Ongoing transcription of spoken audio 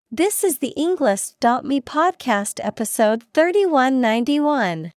This is the Englist.me podcast episode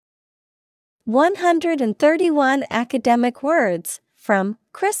 3191. 131 academic words from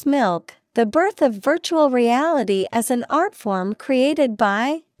Chris Milk, The Birth of Virtual Reality as an Art Form Created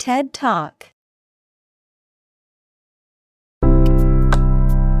by TED Talk.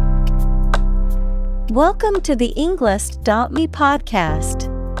 Welcome to the Englist.me podcast.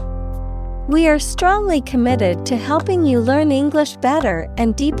 We are strongly committed to helping you learn English better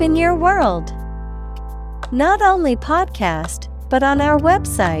and deepen your world. Not only podcast, but on our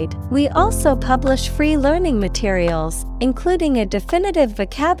website, we also publish free learning materials, including a definitive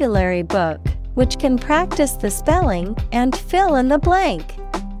vocabulary book, which can practice the spelling and fill in the blank.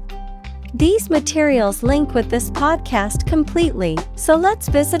 These materials link with this podcast completely, so let's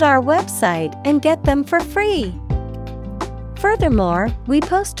visit our website and get them for free. Furthermore, we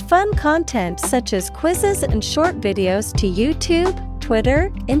post fun content such as quizzes and short videos to YouTube, Twitter,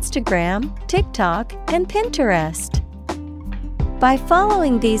 Instagram, TikTok, and Pinterest. By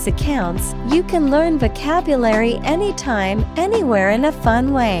following these accounts, you can learn vocabulary anytime, anywhere in a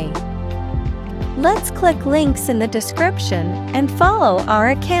fun way. Let's click links in the description and follow our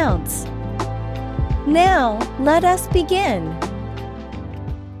accounts. Now, let us begin.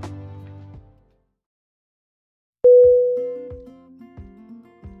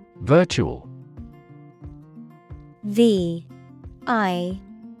 Virtual. V-I-R-T-U-A-L.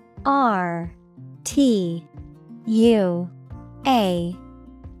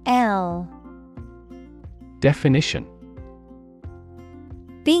 Definition: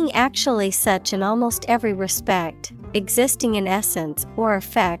 being actually such in almost every respect, existing in essence or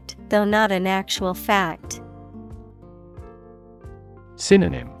effect, though not an actual fact.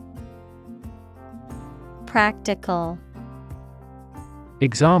 Synonym: practical.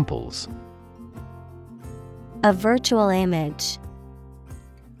 Examples: a virtual image,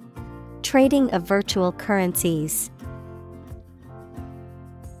 trading of virtual currencies.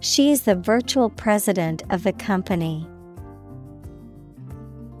 She is the virtual president of the company.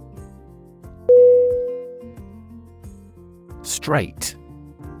 Straight.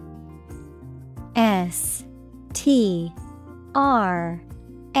 S-T-R-A-I-G-H-T.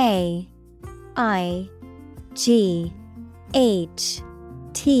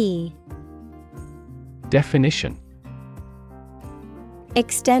 Definition: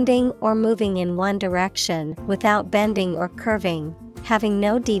 extending or moving in one direction without bending or curving, having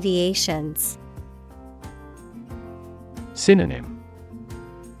no deviations. Synonym: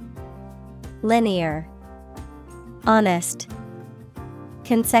 linear, honest,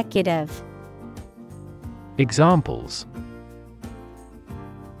 consecutive. Examples: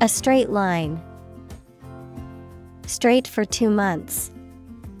 a straight line, straight for 2 months.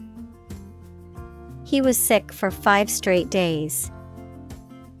 He was sick for 5 straight days.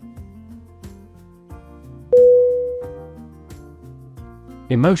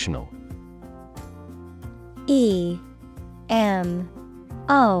 Emotional. E-M-O-T-I-O-N-A-L.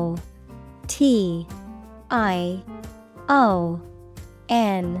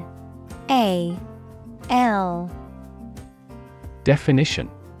 Definition: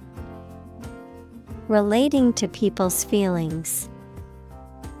 relating to people's feelings.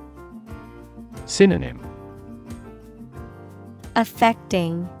 Synonym: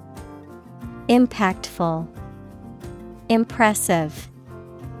 affecting, impactful, impressive.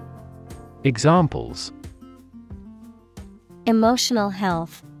 Examples: emotional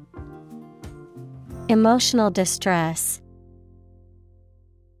health, emotional distress.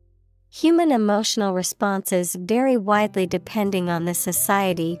 Human emotional responses vary widely depending on the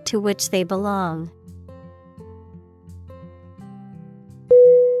society to which they belong.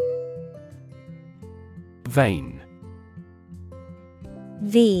 Vein.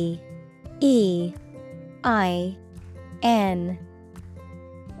 V-E-I-N.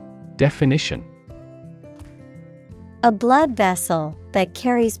 Definition: a blood vessel that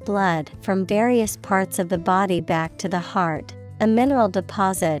carries blood from various parts of the body back to the heart, a mineral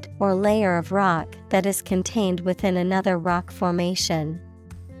deposit or layer of rock that is contained within another rock formation.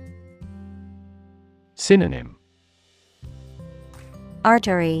 Synonym: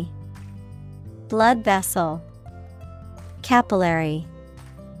 artery, blood vessel, capillary.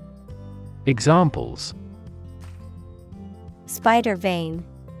 Examples: spider vein,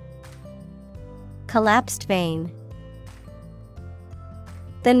 collapsed vein.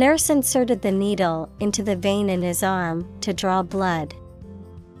 The nurse inserted the needle into the vein in his arm to draw blood.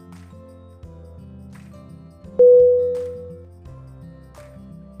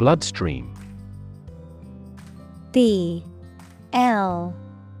 Bloodstream. B-L-O-O-D-S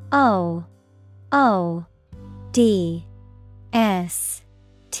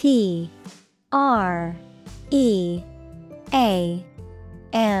T-R-E-A-M.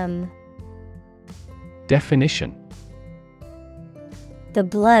 Definition: The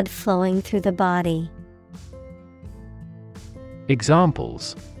blood flowing through the body.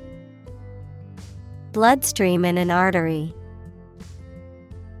 Examples: Bloodstream in an artery.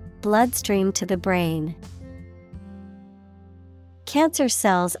 Bloodstream to the brain. Cancer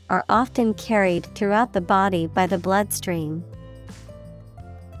cells are often carried throughout the body by the bloodstream.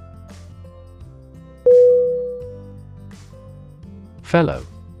 Fellow.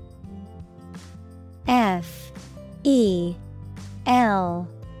 F-E-L-L-O-W.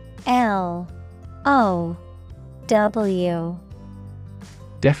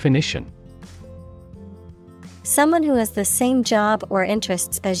 Definition: Someone who has the same job or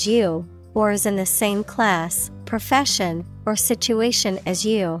interests as you, or is in the same class, profession, or situation as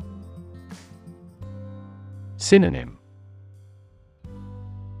you. Synonym: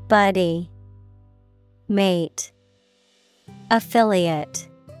 Buddy, mate, affiliate.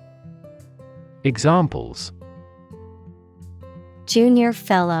 Examples: Junior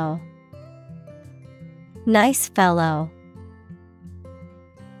fellow, nice fellow.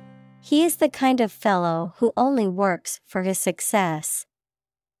 He is the kind of fellow who only works for his success.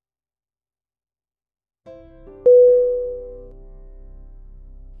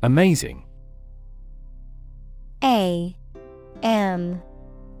 Amazing. A-M-A-Z-I-N-G.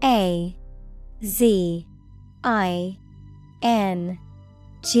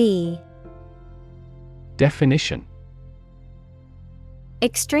 Definition: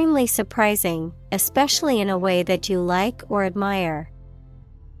 Extremely surprising, especially in a way that you like or admire.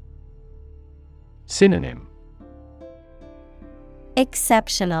 Synonym: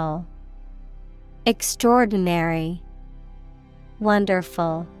 Exceptional, extraordinary,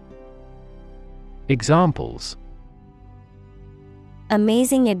 wonderful. Examples: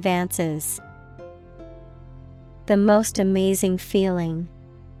 Amazing advances. The most amazing feeling.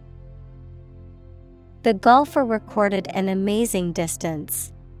 The golfer recorded an amazing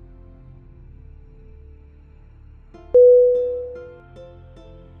distance.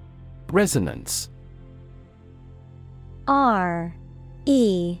 Resonance. R-E-S-O-N-A-N-C-E.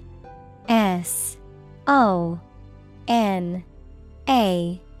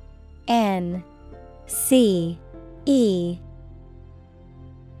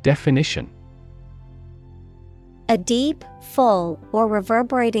 Definition: A deep, full, or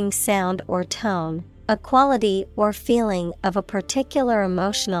reverberating sound or tone, a quality or feeling of a particular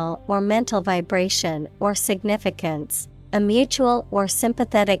emotional or mental vibration or significance, a mutual or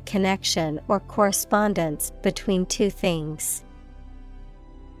sympathetic connection or correspondence between two things.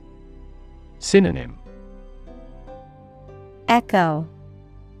 Synonym: Echo,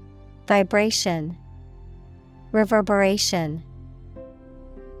 vibration, reverberation.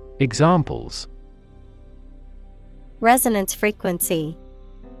 Examples: Resonance frequency.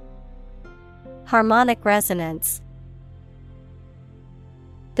 Harmonic resonance.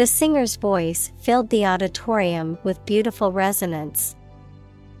 The singer's voice filled the auditorium with beautiful resonance.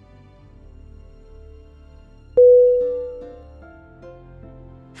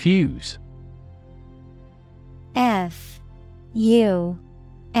 Fuse. F-U-S-E.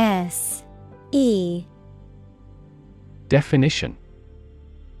 Definition: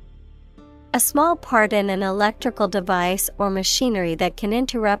 A small part in an electrical device or machinery that can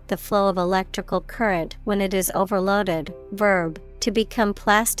interrupt the flow of electrical current when it is overloaded. Verb, to become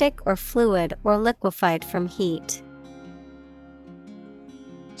plastic or fluid or liquefied from heat.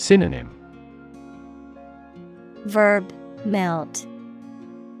 Synonym: Verb, melt.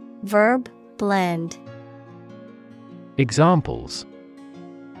 Verb, blend. Examples: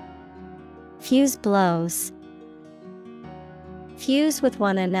 Fuse blows. Fuse with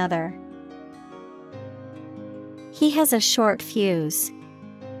one another. He has a short fuse.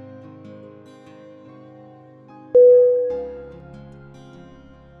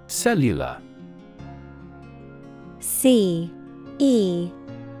 Cellular. C-E-L-L-U-L-A-R.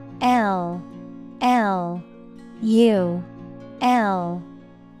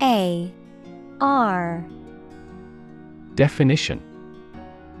 Definition: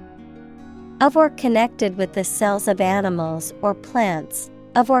 Of or connected with the cells of animals or plants,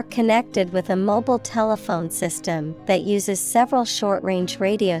 of or connected with a mobile telephone system that uses several short-range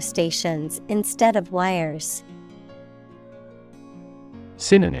radio stations instead of wires.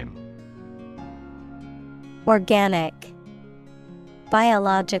 Synonym: Organic,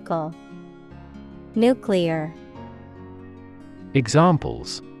 biological, nuclear.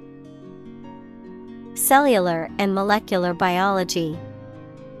 Examples: Cellular and molecular biology.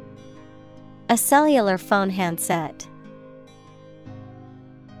 A cellular phone handset.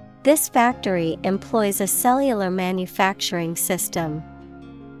 This factory employs a cellular manufacturing system.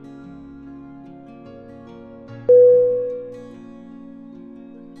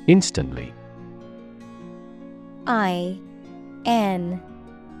 Instantly. INSTANTLY.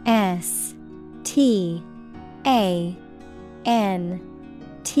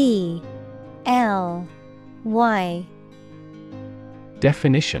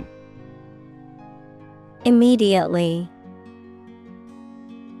 Definition. Immediately.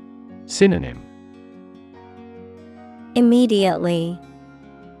 Synonym. Immediately.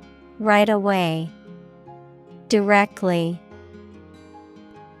 Right away. Directly.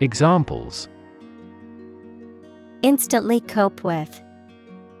 Examples. Instantly cope with.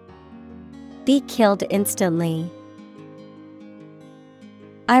 Be killed instantly.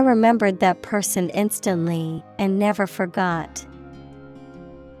 I remembered that person instantly and never forgot.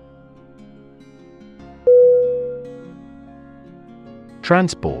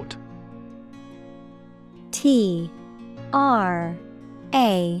 Transport. TRANSPORT.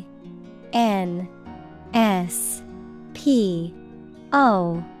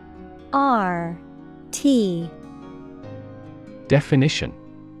 Definition.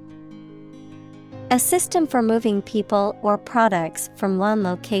 A system for moving people or products from one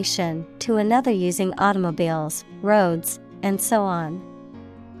location to another using automobiles, roads, and so on.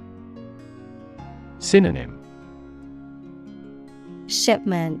 Synonym.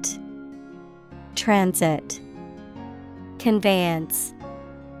 Shipment, transit, conveyance.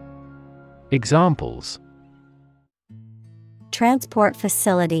 Examples. Transport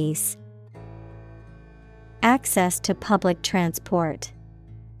facilities. Access to public transport.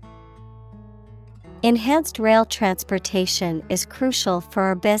 Enhanced rail transportation is crucial for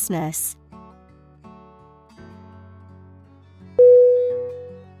our business.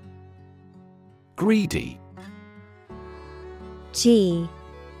 Greedy. GREEDY.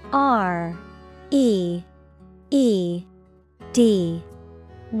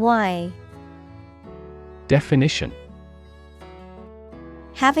 Definition.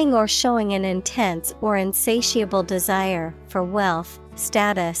 Having or showing an intense or insatiable desire for wealth,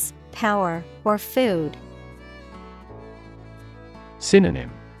 status, power, or food.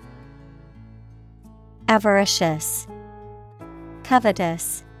 Synonym. Avaricious,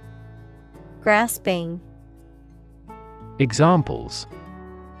 covetous, grasping. Examples.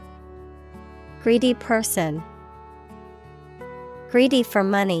 Greedy person. Greedy for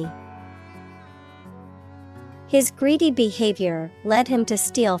money. His greedy behavior led him to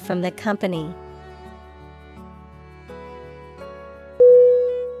steal from the company.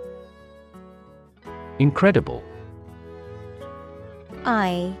 Incredible.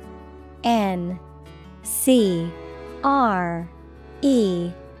 INCREDIBLE.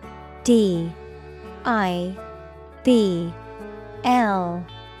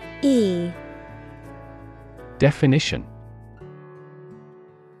 Definition.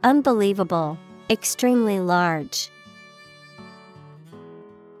 Unbelievable, extremely large.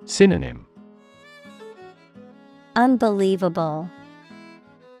 Synonym. Unbelievable,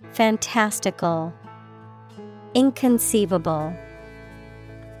 fantastical, inconceivable.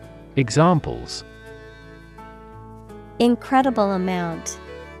 Examples. Incredible amount.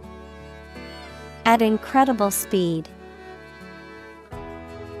 At incredible speed.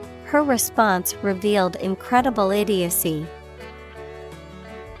 Her response revealed incredible idiocy.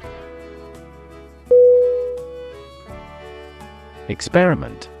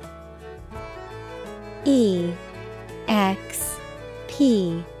 Experiment. EXPERIMENT.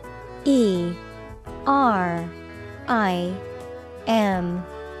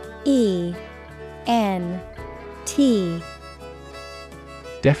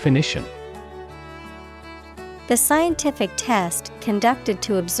 Definition. The scientific test conducted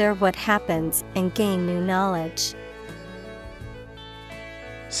to observe what happens and gain new knowledge.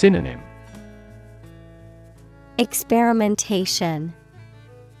 Synonym. Experimentation,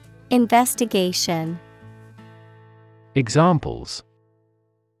 investigation. Examples.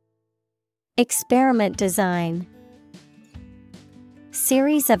 Experiment design.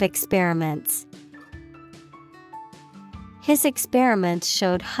 Series of experiments. His experiments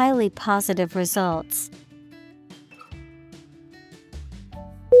showed highly positive results.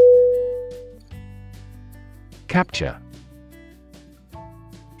 Capture.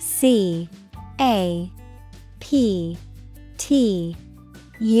 CAPTURE.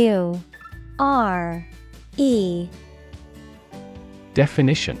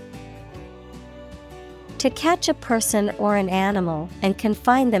 Definition. To catch a person or an animal and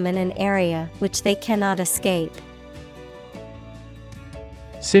confine them in an area which they cannot escape.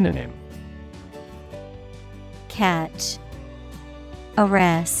 Synonym. Catch,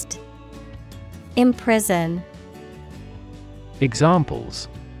 arrest, imprison. Examples: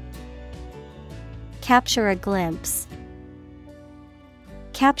 Capture a glimpse.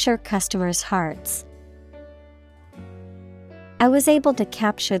 Capture customers' hearts. I was able to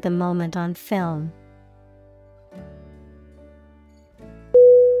capture the moment on film.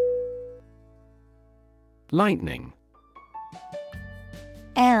 Lightning.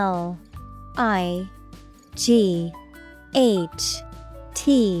 Lightning.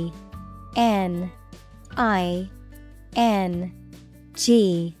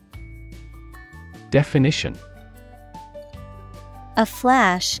 Definition: A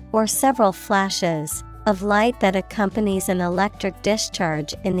flash or several flashes of light that accompanies an electric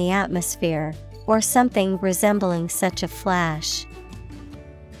discharge in the atmosphere, or something resembling such a flash.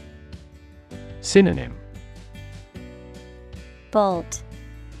 Synonym: Bolt,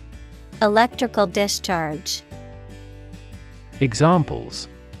 electrical discharge. Examples: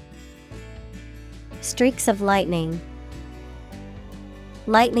 Streaks of lightning.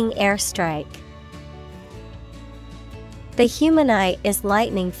 Lightning airstrike. The human eye is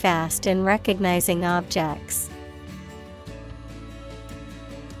lightning fast in recognizing objects.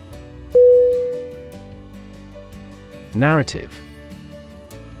 Narrative.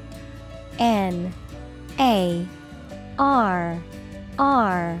 Narrative.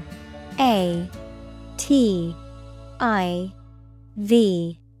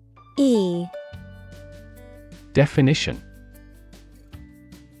 Definition: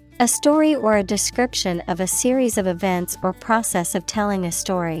 A story or a description of a series of events or process of telling a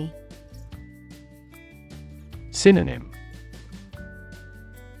story. Synonym: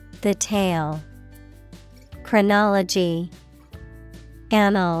 The tale, chronology,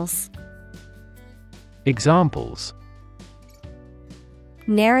 annals. Examples: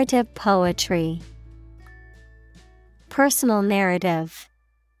 Narrative poetry. Personal narrative.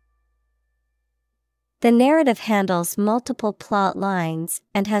 The narrative handles multiple plot lines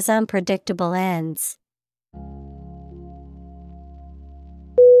and has unpredictable ends.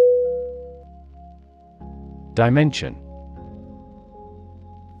 Dimension.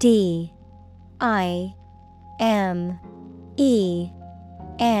 D-I-M-E-N-S-I-O-N.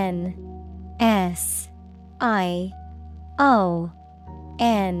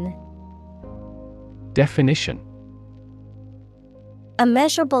 Definition: A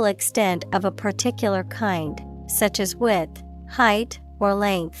measurable extent of a particular kind, such as width, height, or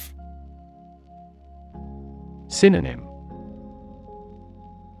length. Synonym: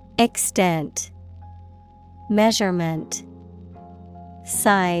 Extent, measurement,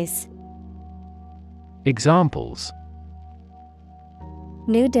 size. Examples: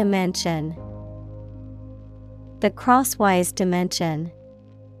 New dimension. The crosswise dimension.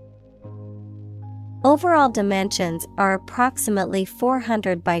 Overall dimensions are approximately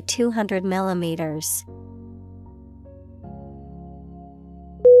 400 by 200 millimeters.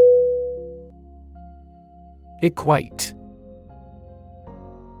 Equate.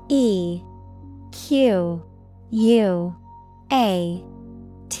 E-Q-U-A-T-E.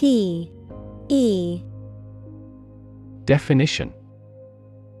 Definition: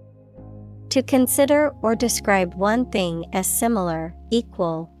 To consider or describe one thing as similar,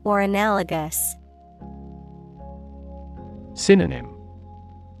 equal, or analogous. Synonym: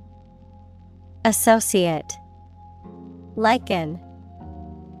 Associate, liken,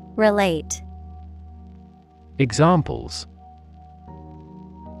 relate. Examples: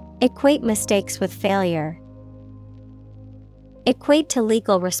 Equate mistakes with failure. Equate to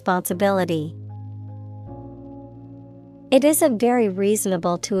legal responsibility. It isn't very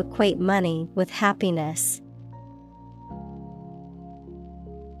reasonable to equate money with happiness.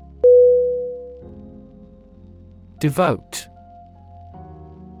 Devote.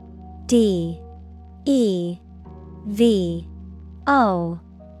 D-E-V-O-T-E.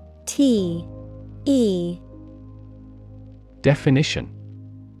 Definition: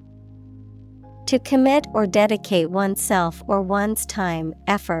 To commit or dedicate oneself or one's time,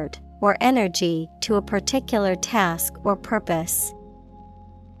 effort, or energy to a particular task or purpose.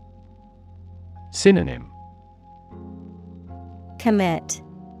 Synonym: Commit,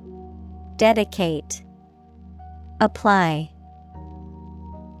 dedicate, apply.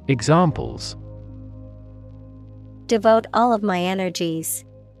 Examples: Devote all of my energies.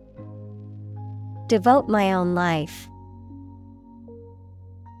 Devote my own life.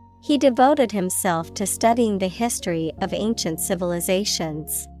 He devoted himself to studying the history of ancient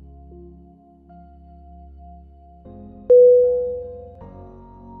civilizations.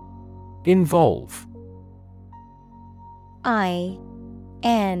 Involve. I-N-V-O-L-V-E.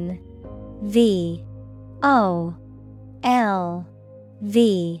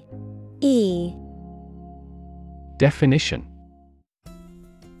 V E. Definition: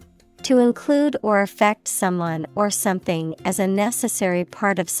 To include or affect someone or something as a necessary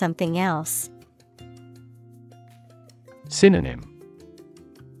part of something else. Synonym: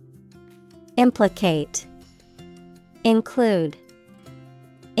 Implicate, include,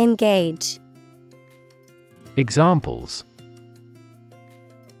 engage. Examples: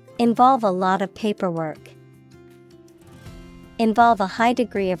 Involve a lot of paperwork. Involve a high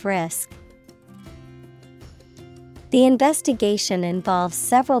degree of risk. The investigation involves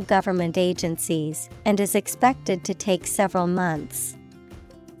several government agencies and is expected to take several months.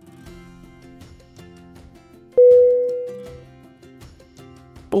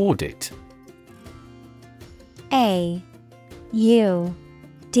 Audit. A U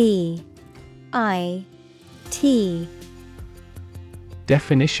D I T.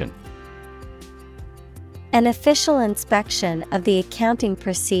 Definition: An official inspection of the accounting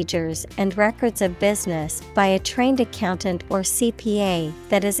procedures and records of business by a trained accountant or CPA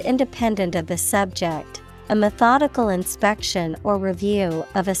that is independent of the subject, a methodical inspection or review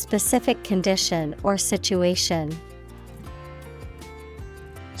of a specific condition or situation.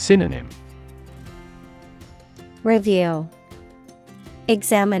 Synonym: Review,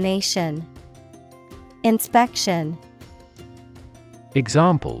 examination, inspection.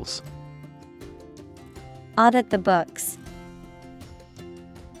 Examples: Audit the books.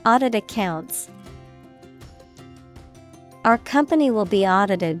 Audit accounts. Our company will be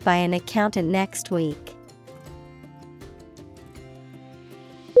audited by an accountant next week.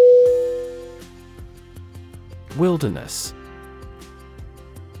 Wilderness.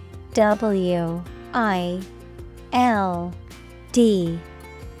 W I L D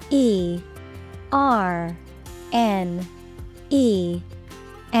E R N E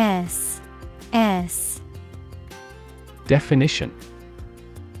S S. Definition: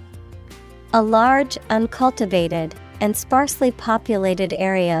 A large, uncultivated, and sparsely populated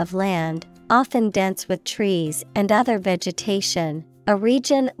area of land, often dense with trees and other vegetation, a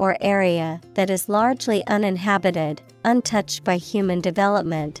region or area that is largely uninhabited, untouched by human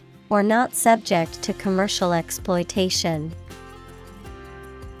development, or not subject to commercial exploitation.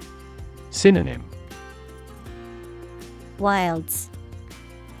 Synonym: Wilds,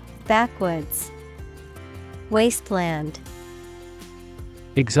 backwoods, wasteland.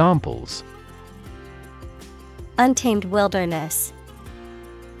 Examples: Untamed wilderness.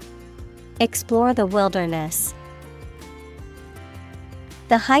 Explore the wilderness.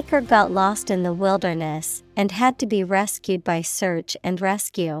 The hiker got lost in the wilderness and had to be rescued by search and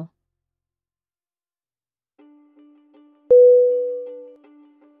rescue.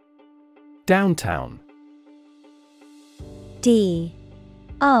 Downtown. D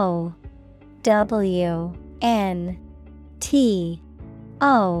O W N T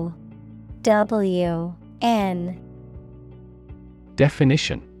O W N.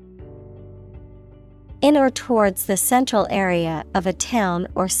 Definition: In or towards the central area of a town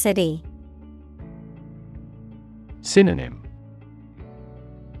or city. Synonym: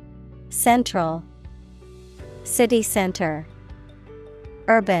 Central, city center,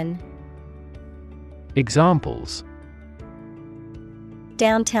 urban. Examples: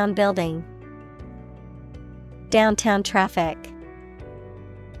 Downtown building. Downtown traffic.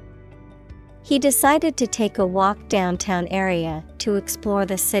 He decided to take a walk downtown area to explore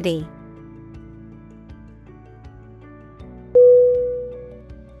the city.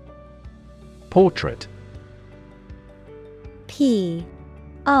 Portrait. P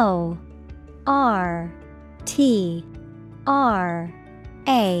O R T R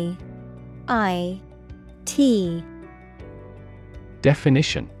A I T.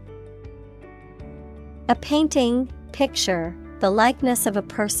 Definition: A painting, picture, the likeness of a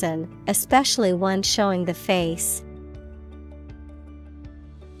person, especially one showing the face.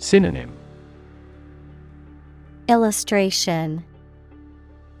 Synonym: Illustration,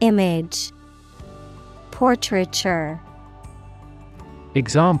 image, portraiture.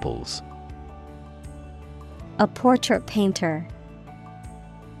 Examples: A portrait painter.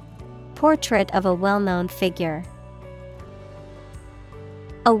 Portrait of a well-known figure.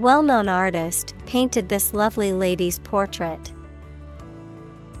 A well-known artist painted this lovely lady's portrait.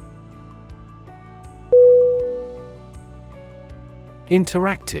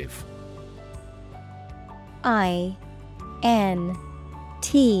 Interactive. I N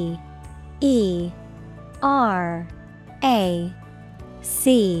T E R A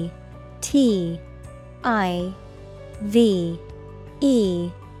C T I V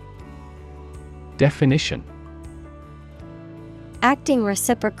E. Definition: Acting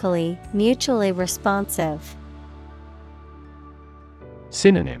reciprocally, mutually responsive.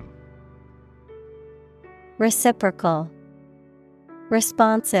 Synonym: reciprocal,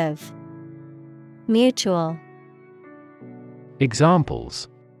 responsive, mutual. Examples: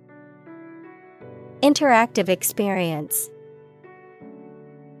 Interactive experience,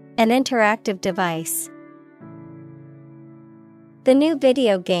 an interactive device. The new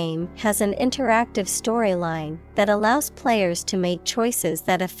video game has an interactive storyline that allows players to make choices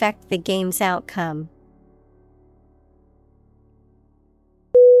that affect the game's outcome.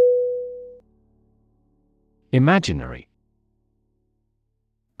 Imaginary.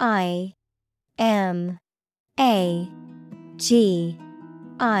 IMAGINARY.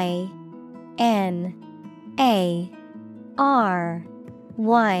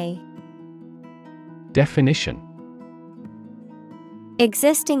 Definition: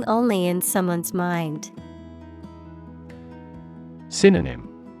 Existing only in someone's mind. Synonym: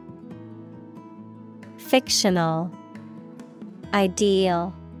 Fictional,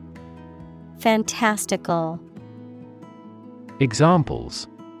 ideal, fantastical. Examples: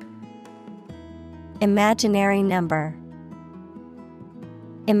 Imaginary number,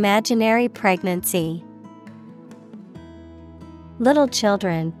 imaginary pregnancy. Little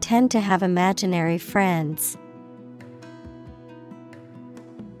children tend to have imaginary friends.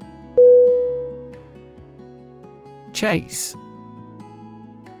 Chase.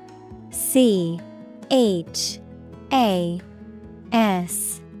 CHASE.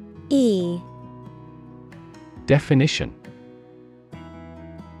 Definition: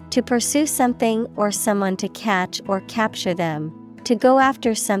 To pursue something or someone, to catch or capture them, to go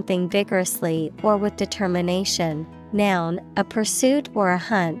after something vigorously or with determination. Noun, a pursuit or a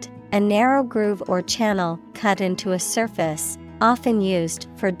hunt, a narrow groove or channel cut into a surface, often used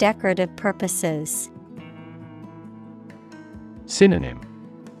for decorative purposes. Synonym: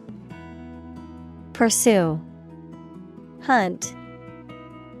 Pursue, hunt,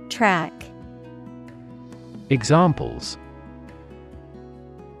 track. Examples: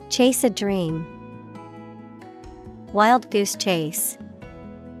 Chase a dream, wild goose chase.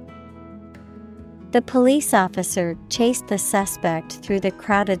 The police officer chased the suspect through the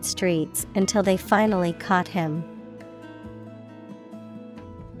crowded streets until they finally caught him.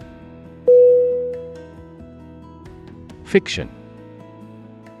 Fiction.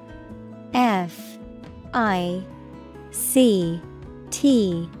 FICTION.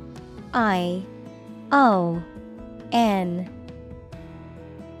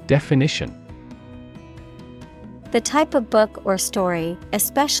 Definition: The type of book or story,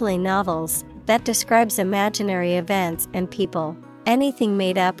 especially novels, that describes imaginary events and people. Anything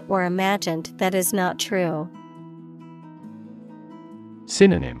made up or imagined that is not true.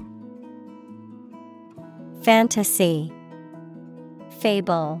 Synonym: Fantasy,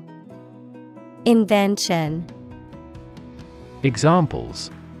 fable, invention.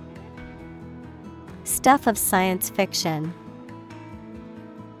 Examples: Stuff of science fiction,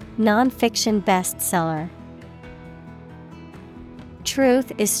 non-fiction bestseller.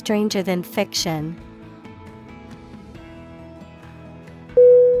 Truth is stranger than fiction.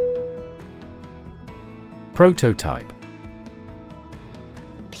 Prototype.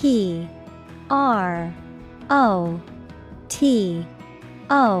 PROTOTYPE.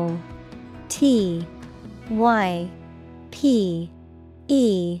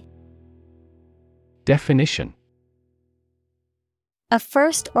 Definition: A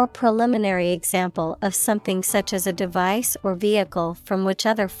first or preliminary example of something, such as a device or vehicle from which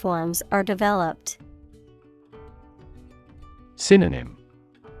other forms are developed. Synonym: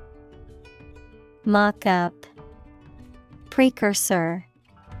 Mock-up, precursor,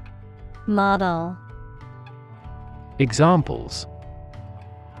 model. Examples: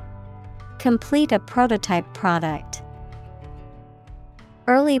 Complete a prototype product.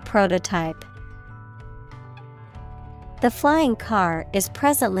 Early prototype. The flying car is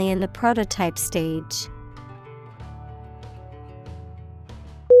presently in the prototype stage.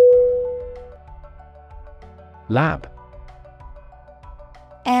 Lab.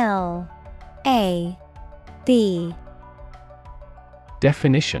 LAB.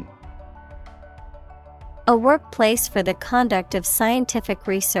 Definition: A workplace for the conduct of scientific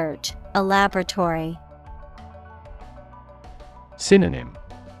research, a laboratory. Synonym: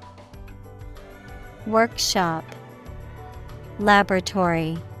 Workshop,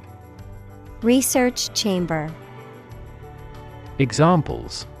 laboratory, research chamber.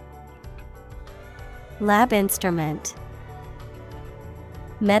 Examples: Lab instrument,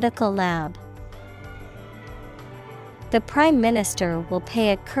 medical lab. The Prime Minister will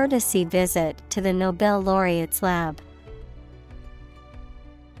pay a courtesy visit to the Nobel laureate's lab.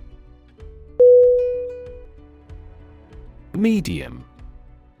 Medium.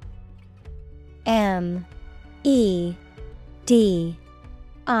 M E D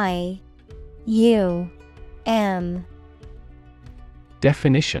I U M.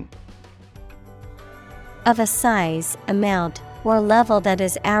 Definition: Of a size, amount, or level that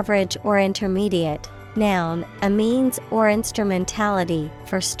is average or intermediate. Noun, a means or instrumentality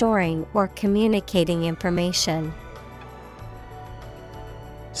for storing or communicating information.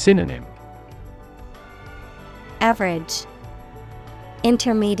 Synonym: Average,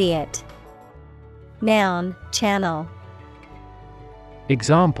 intermediate. Noun, channel.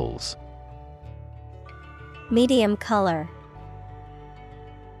 Examples: Medium color.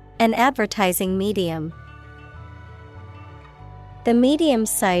 An advertising medium. The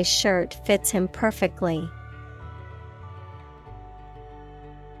medium-sized shirt fits him perfectly.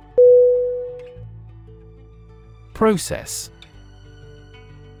 Process.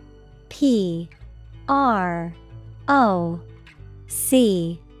 P R O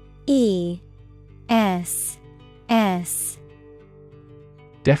C E S S.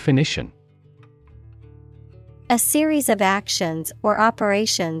 Definition: A series of actions or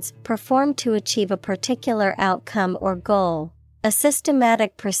operations performed to achieve a particular outcome or goal. A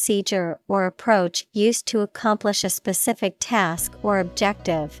systematic procedure or approach used to accomplish a specific task or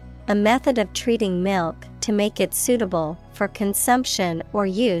objective. A method of treating milk to make it suitable for consumption or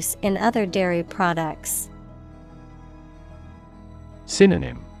use in other dairy products.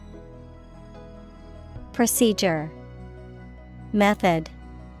 Synonym: Procedure, method,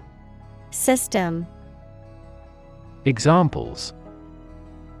 system. Examples: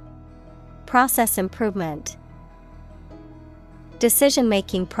 Process improvement.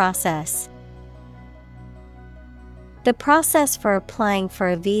 Decision-making process. The process for applying for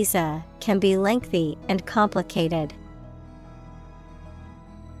a visa can be lengthy and complicated.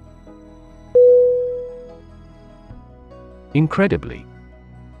 Incredibly.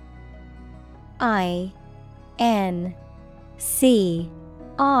 INCREDibly.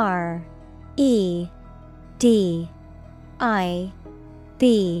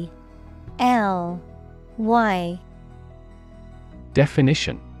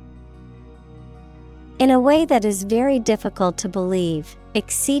 Definition: In a way that is very difficult to believe,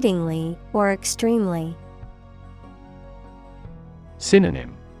 exceedingly or extremely.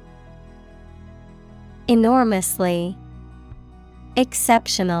 Synonym: Enormously,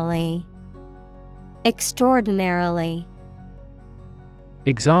 exceptionally, extraordinarily.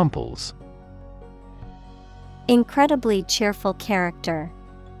 Examples: Incredibly cheerful character.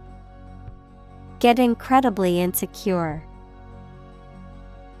 Get incredibly insecure.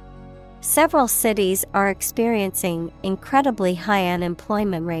 Several cities are experiencing incredibly high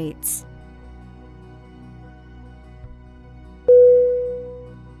unemployment rates.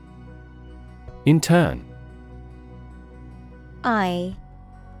 Intern. INTERN.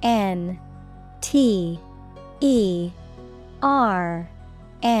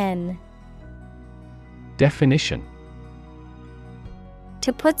 Definition: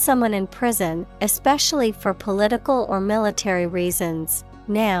 To put someone in prison, especially for political or military reasons.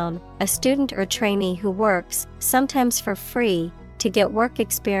 Noun, a student or trainee who works, sometimes for free, to get work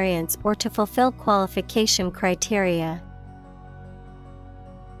experience or to fulfill qualification criteria.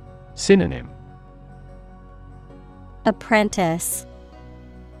 Synonym: Apprentice,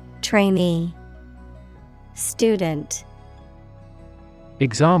 trainee, student.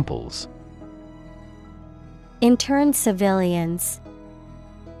 Examples: Intern civilians.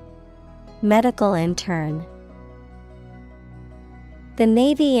 Medical intern. The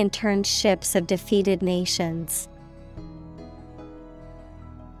Navy interned ships of defeated nations.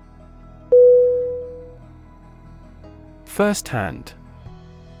 First-hand.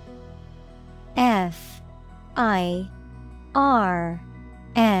 FIRSTHAND.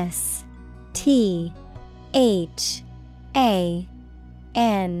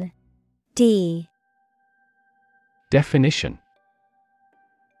 Definition: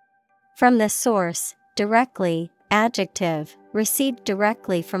 From the source, directly, adjective, received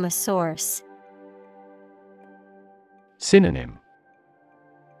directly from a source. Synonym: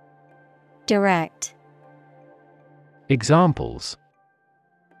 Direct. Examples: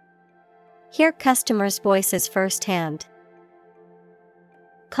 Hear customers' voices firsthand.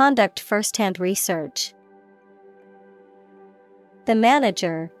 Conduct firsthand research. The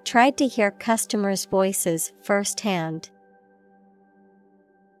manager tried to hear customers' voices firsthand.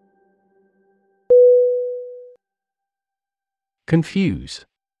 Confuse.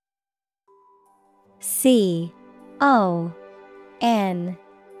 CONFUSE.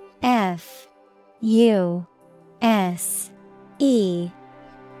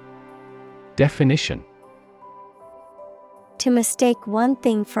 Definition: To mistake one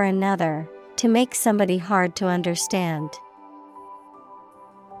thing for another, to make somebody hard to understand.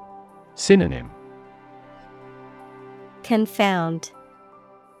 Synonym: Confound,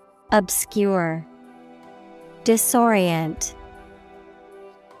 obscure, disorient.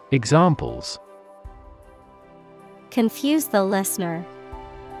 Examples: Confuse the listener.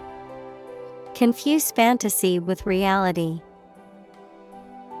 Confuse fantasy with reality.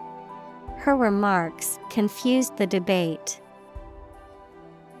 Her remarks confused the debate.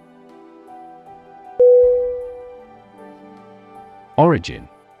 Origin.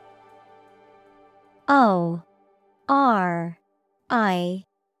 O-R-I-G-I-N.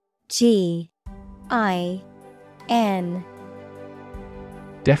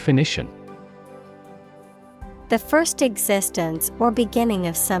 Definition: The first existence or beginning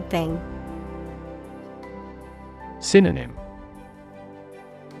of something. Synonym: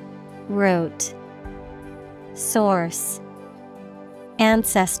 Root, source,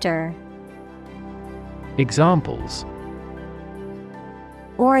 ancestor. Examples: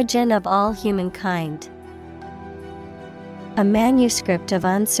 Origin of all humankind. A manuscript of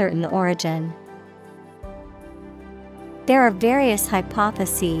uncertain origin. There are various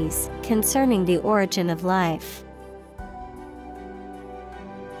hypotheses concerning the origin of life.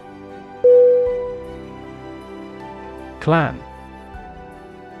 Clan.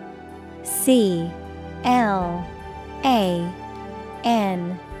 C-L-A-N.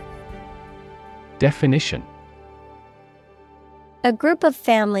 Definition: A group of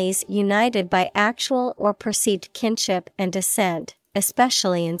families united by actual or perceived kinship and descent,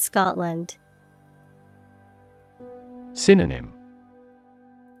 especially in Scotland. Synonym: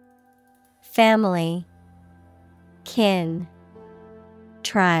 Family, kin,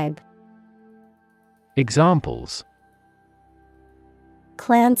 tribe. Examples: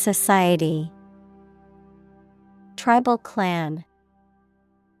 Clan society. Tribal clan.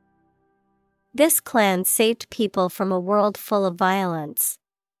 This clan saved people from a world full of violence.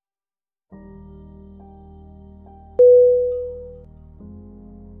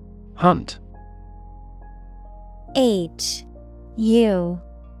 Hunt. H-U-N-T.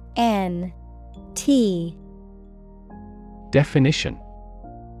 Definition: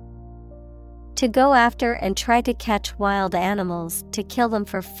 To go after and try to catch wild animals to kill them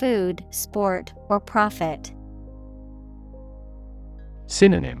for food, sport, or profit.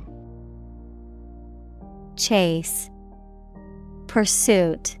 Synonym: Chase,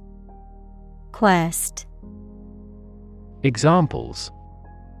 pursuit, quest. Examples: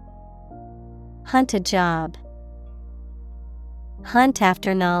 Hunt a job. Hunt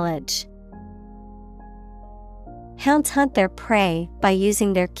after knowledge. Hounds hunt their prey by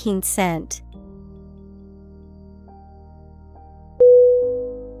using their keen scent.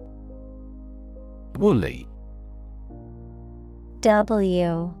 Woolly.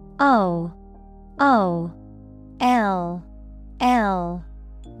 W-O-O-L-L-Y.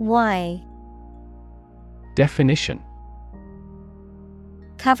 Definition: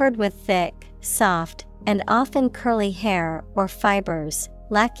 Covered with thick, soft, and often curly hair or fibers,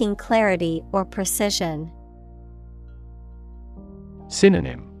 lacking clarity or precision.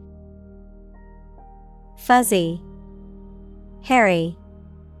 Synonym: Fuzzy, hairy,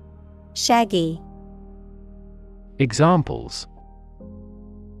 shaggy. Examples: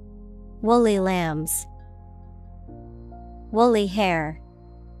 Woolly lambs. Woolly hair.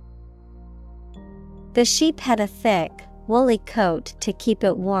 The sheep had a thick, woolly coat to keep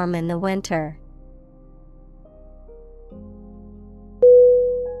it warm in the winter.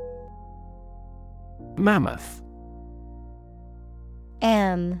 Mammoth.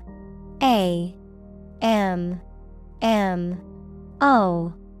 M-A-M-M-O-T-H.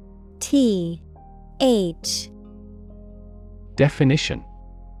 Definition: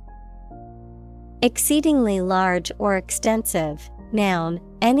 Exceedingly large or extensive. Noun,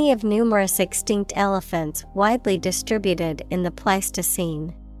 any of numerous extinct elephants widely distributed in the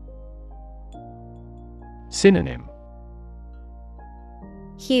Pleistocene. Synonym: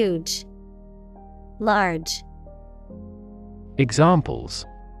 Huge, large. Examples: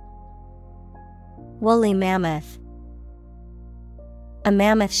 Woolly mammoth. A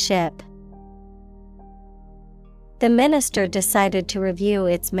mammoth ship. The minister decided to review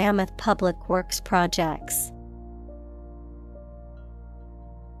its mammoth public works projects.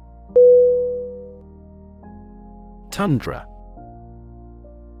 Tundra.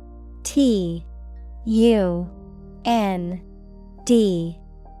 T-U-N-D-R-A.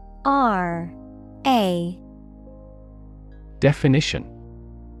 Definition: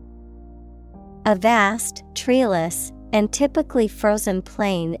 A vast, treeless, and typically frozen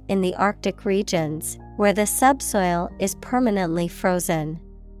plain in the Arctic regions, where the subsoil is permanently frozen.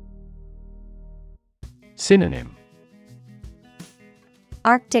 Synonym: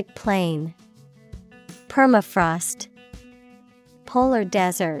 Arctic plain, permafrost, polar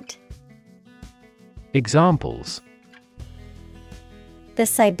desert. Examples: The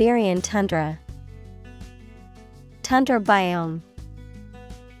Siberian tundra. Tundra biome.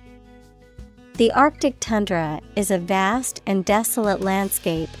 The Arctic tundra is a vast and desolate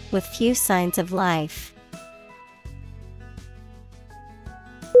landscape with few signs of life.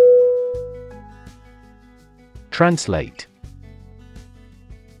 Translate.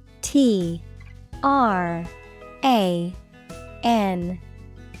 T R A N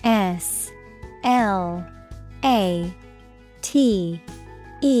S L A T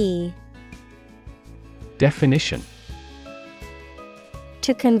E. Definition: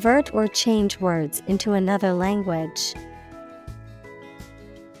 To convert or change words into another language.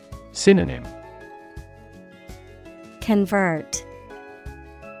 Synonym: Convert,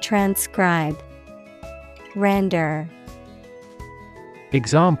 transcribe, render.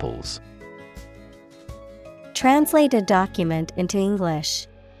 Examples: Translate a document into English.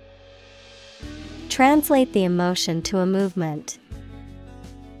 Translate the emotion to a movement.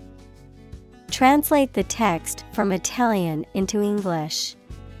 Translate the text from Italian into English.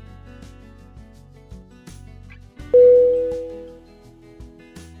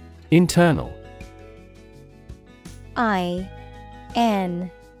 Internal. I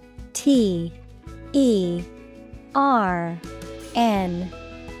N T E R N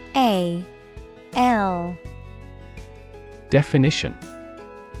A L. Definition: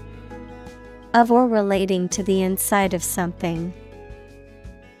 Of or relating to the inside of something.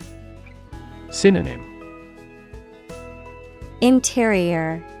 Synonym: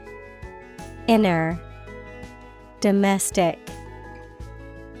 Interior, inner, domestic.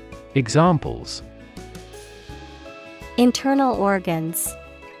 Examples: Internal organs.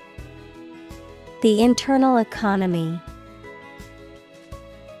 The internal economy.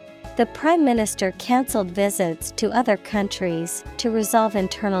 The Prime Minister cancelled visits to other countries to resolve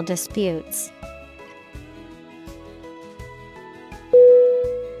internal disputes.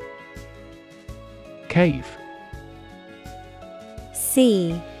 Cave.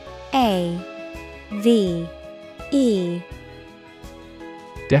 C A V E.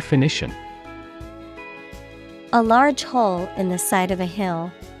 Definition: A large hole in the side of a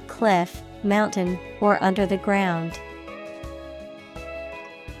hill, cliff, mountain, or under the ground.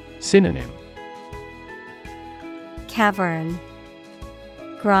 Synonym: Cavern,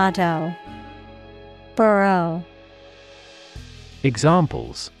 grotto, burrow.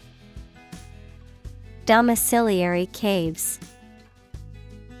 Examples: Domiciliary caves.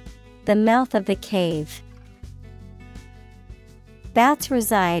 The mouth of the cave. Bats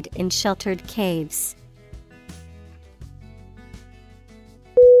reside in sheltered caves.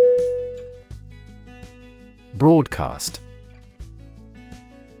 Broadcast.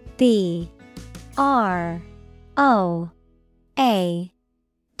 B R O A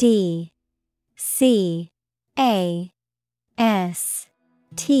D C A S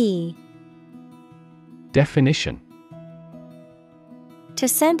T. Definition: To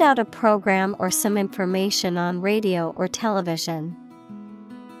send out a program or some information on radio or television.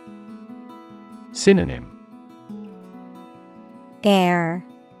 Synonym: Air,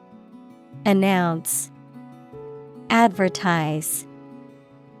 announce, advertise.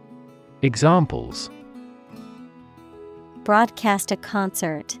 Examples: Broadcast a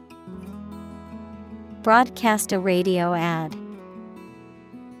concert. Broadcast a radio ad.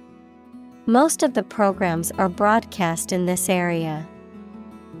 Most of the programs are broadcast in this area.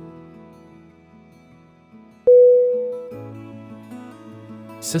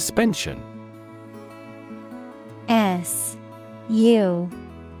 Suspension. S U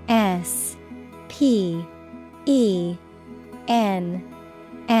S P E N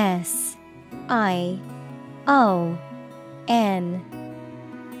S I O N.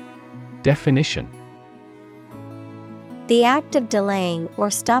 Definition: The act of delaying or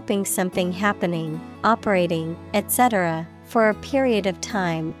stopping something happening, operating, etc., for a period of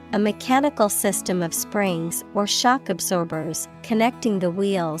time, a mechanical system of springs or shock absorbers connecting the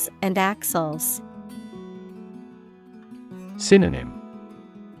wheels and axles. Synonym: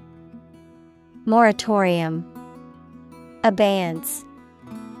 Moratorium, abeyance,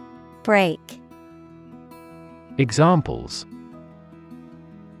 break. Examples: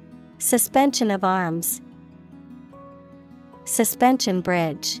 Suspension of arms. Suspension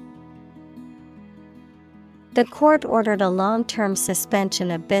bridge. The court ordered a long-term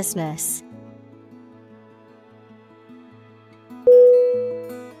suspension of business.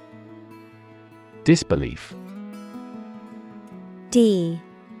 Disbelief. D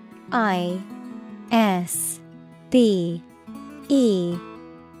I S B E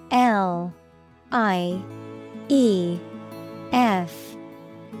L I E F.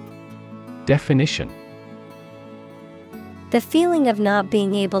 Definition: the feeling of not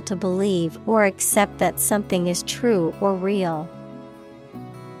being able to believe or accept that something is true or real.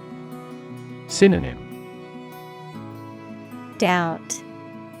 Synonym: Doubt,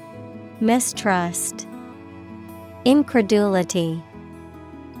 mistrust, incredulity.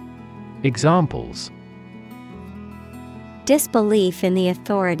 Examples: disbelief in the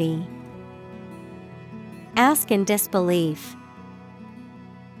authority. Ask in disbelief.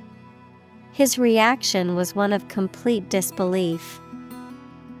 His reaction was one of complete disbelief.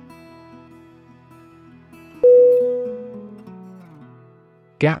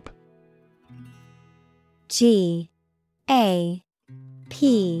 Gap. G A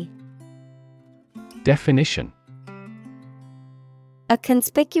P. Definition: a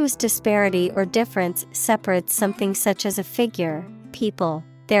conspicuous disparity or difference separates something such as a figure, people,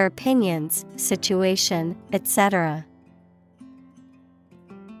 their opinions, situation, etc.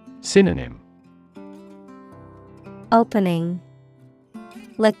 Synonym: opening,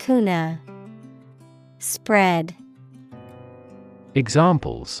 lacuna, spread.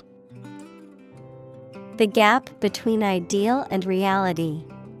 Examples: the gap between ideal and reality.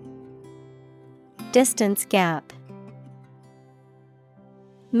 Distance gap.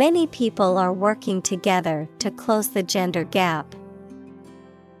 Many people are working together to close the gender gap.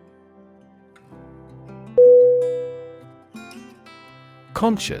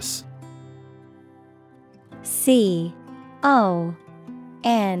 Conscious. C O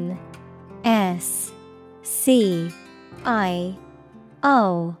N S C I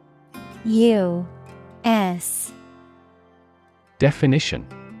O U S. Definition: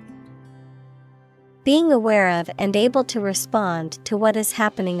 being aware of and able to respond to what is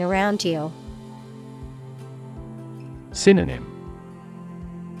happening around you. Synonym: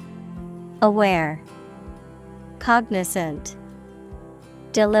 aware, cognizant,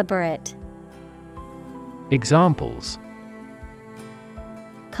 deliberate. Examples: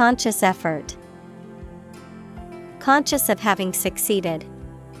 conscious effort. Conscious of having succeeded.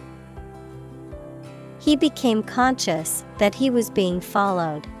 He became conscious that he was being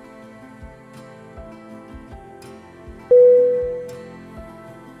followed.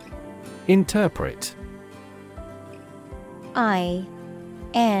 Interpret. I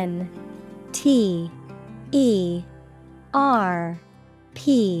N T E R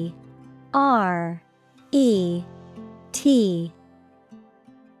P R E T.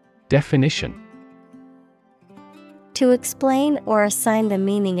 Definition: to explain or assign the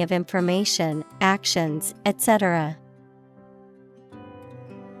meaning of information, actions, etc.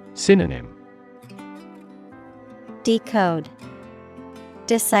 Synonym: decode,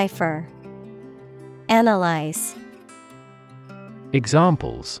 decipher, analyze.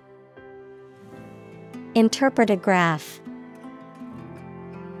 Examples: interpret a graph.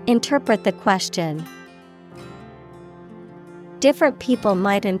 Interpret the question. Different people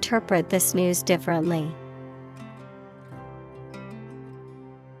might interpret this news differently.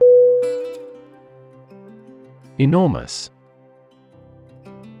 Enormous.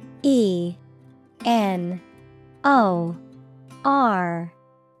 E N O R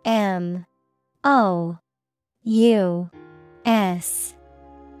M O U S.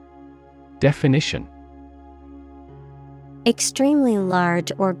 Definition: extremely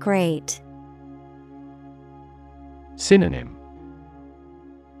large or great. Synonym: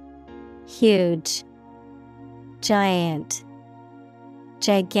 huge, giant,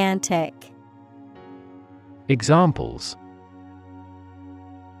 gigantic. Examples: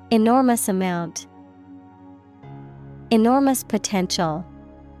 enormous amount. Enormous potential.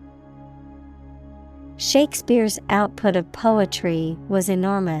 Shakespeare's output of poetry was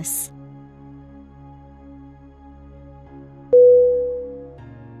enormous.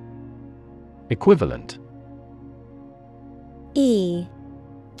 Equivalent. E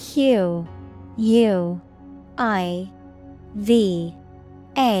Q U I V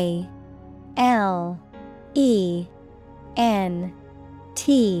A L E N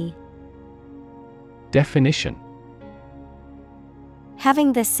T. Definition: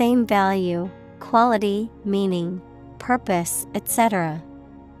 having the same value, quality, meaning, purpose, etc.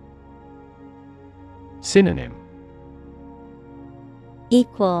 Synonym: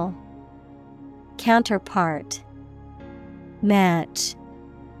 equal, counterpart, match.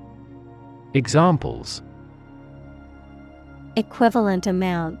 Examples: equivalent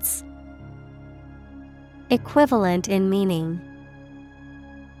amounts. Equivalent in meaning.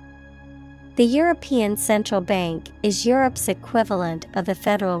 The European Central Bank is Europe's equivalent of the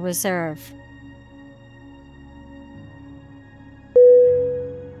Federal Reserve.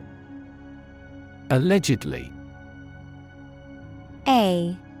 Allegedly.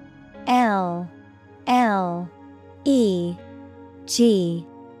 ALlegedly.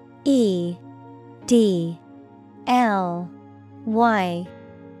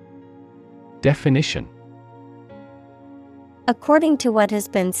 Definition. According to what has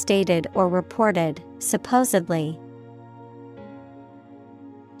been stated or reported, supposedly.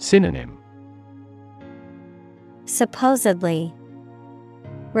 Synonym. Supposedly.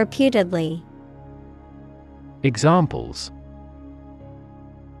 Reputedly. Examples.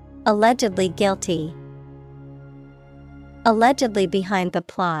 Allegedly guilty. Allegedly behind the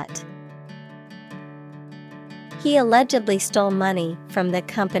plot. He allegedly stole money from the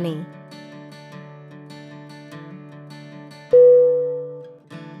company.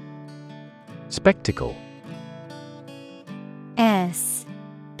 Spectacle. SPECTACLE.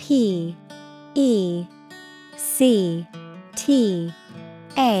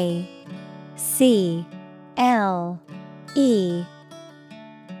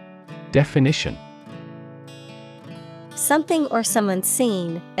 Definition. Something or someone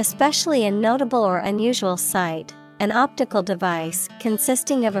seen, especially a notable or unusual sight, an optical device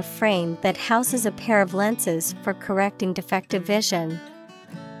consisting of a frame that houses a pair of lenses for correcting defective vision.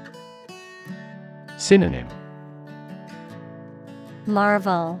 Synonym.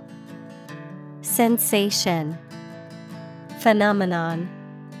 Marvel. Sensation. Phenomenon.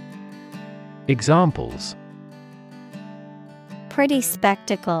 Examples. Pretty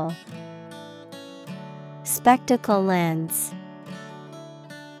spectacle. Spectacle lens.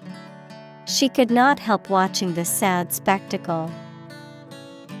 She could not help watching the sad spectacle.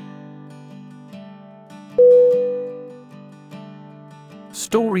 Storytelling.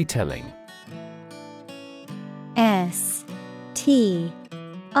 STORYTELLING.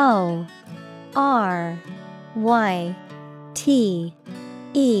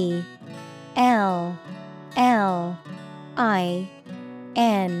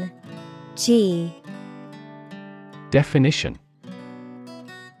 Definition.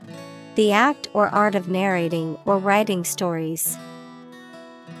 The act or art of narrating or writing stories.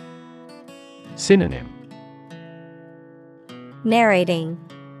 Synonym. Narrating.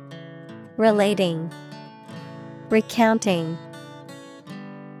 Relating. Recounting.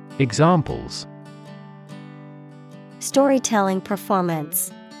 Examples. Storytelling performance.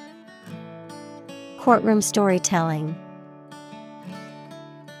 Courtroom storytelling.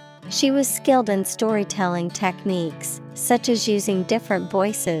 She was skilled in storytelling techniques, such as using different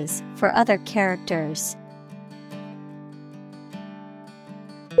voices for other characters.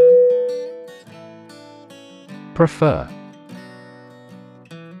 Prefer.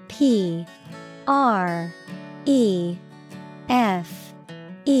 PREFER.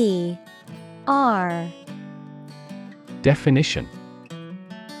 Definition.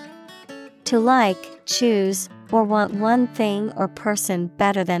 To like, choose, or want one thing or person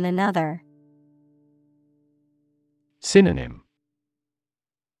better than another. Synonym.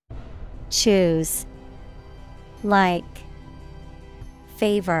 Choose. Like.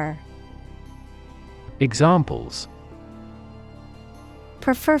 Favor. Examples.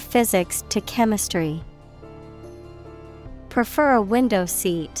 Prefer physics to chemistry. Prefer a window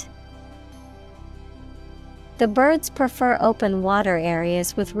seat. The birds prefer open water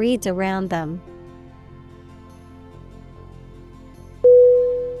areas with reeds around them.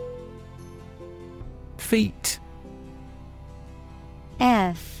 Feat.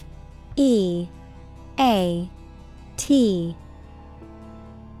 FEAT.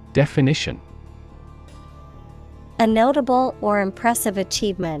 Definition. A notable or impressive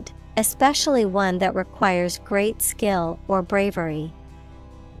achievement, especially one that requires great skill or bravery.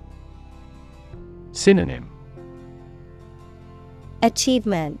 Synonym.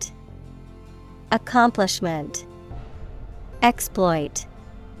 Achievement. Accomplishment. Exploit.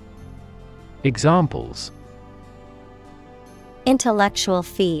 Examples. Intellectual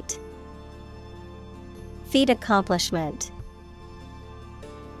feat. Feat accomplishment.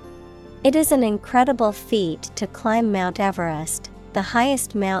 It is an incredible feat to climb Mount Everest, the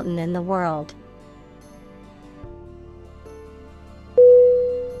highest mountain in the world.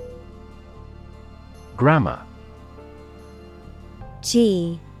 Grammar.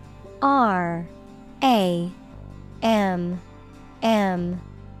 GRAMMAR.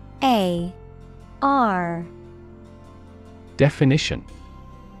 Definition.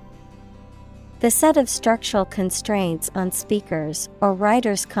 The set of structural constraints on speakers or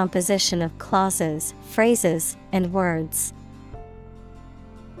writers' composition of clauses, phrases, and words.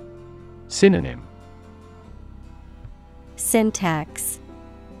 Synonym. Syntax.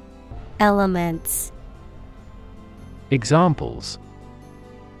 Elements. Examples.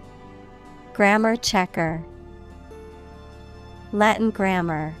 Grammar checker. Latin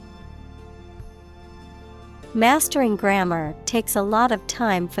grammar. Mastering grammar takes a lot of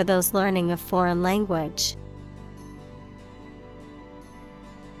time for those learning a foreign language.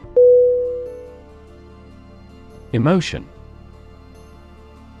 Emotion.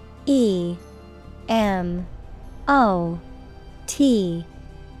 E-M-O-T-I-O-N.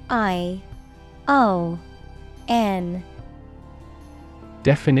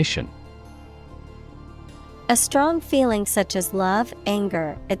 Definition. A strong feeling such as love,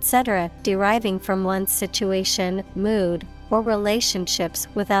 anger, etc., deriving from one's situation, mood, or relationships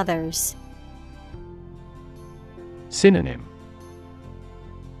with others. Synonym.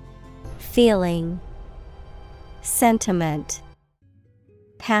 Feeling, sentiment,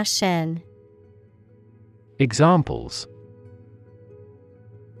 passion. Examples.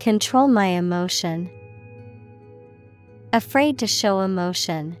 Control my emotion. Afraid to show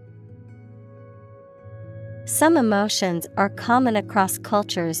emotion. Some emotions are common across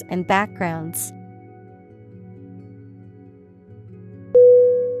cultures and backgrounds.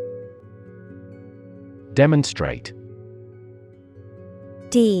 Demonstrate.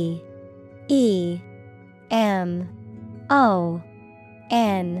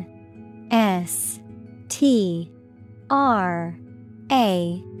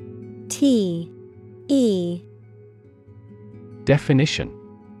 Definition.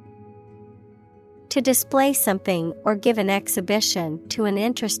 To display something or give an exhibition to an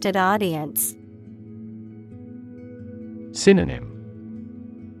interested audience. Synonym.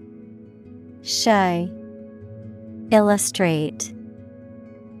 Show, illustrate,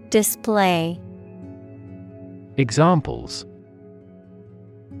 display. Examples.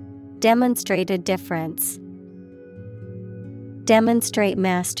 Demonstrate a difference. Demonstrate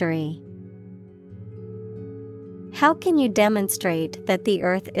mastery. How can you demonstrate that the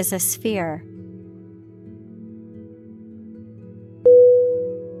Earth is a sphere?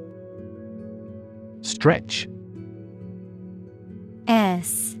 Stretch.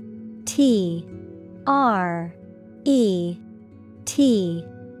 S-T-R-E-T-C-H.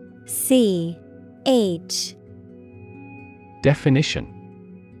 Definition.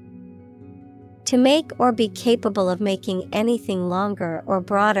 To make or be capable of making anything longer or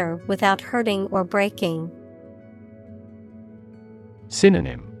broader without hurting or breaking.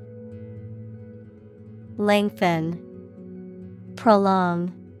 Synonym. Lengthen,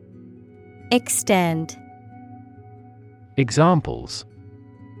 prolong, extend. Examples.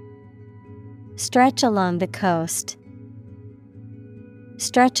 Stretch along the coast.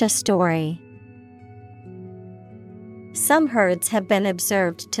 Stretch a story. Some herds have been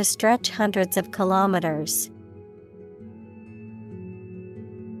observed to stretch hundreds of kilometers.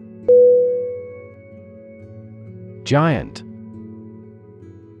 Giant.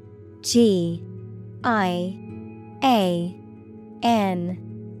 G-I-A-N-T.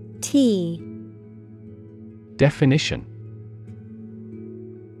 Definition.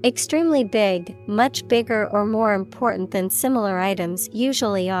 Extremely big, much bigger or more important than similar items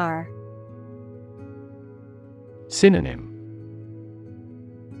usually are. Synonym.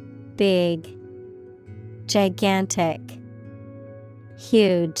 Big, gigantic,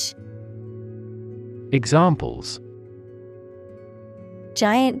 huge. Examples.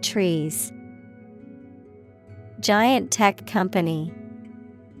 Giant trees. Giant tech company.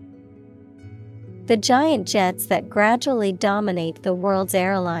 The giant jets that gradually dominate the world's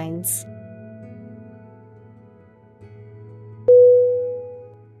airlines.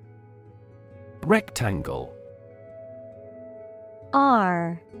 Rectangle.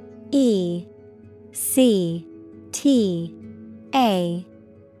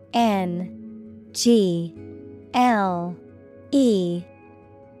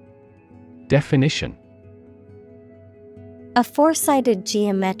 Definition. A four-sided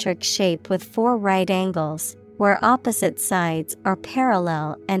geometric shape with four right angles, where opposite sides are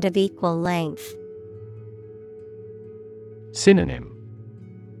parallel and of equal length. Synonym.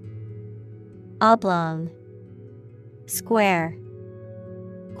 Oblong, square,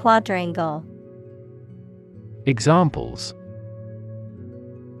 quadrangle. Examples.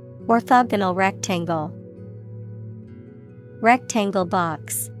 Orthogonal rectangle. Rectangle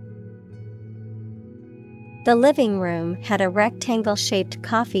box. The living room had a rectangle-shaped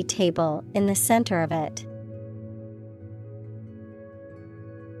coffee table in the center of it.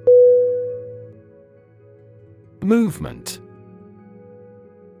 Movement.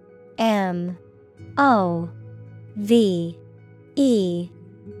 M-O-V-E-M-E-N-T.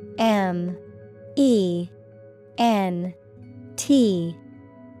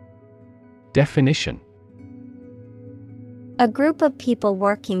 Definition. A group of people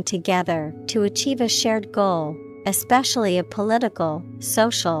working together to achieve a shared goal, especially a political,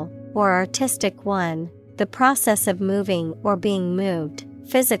 social, or artistic one, the process of moving or being moved,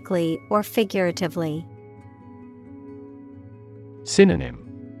 physically or figuratively. Synonym: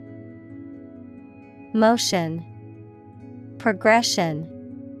 Motion, progression,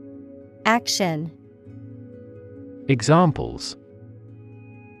 action. Examples: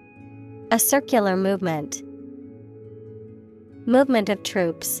 A circular movement. Movement of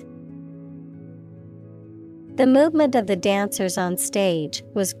troops. The movement of the dancers on stage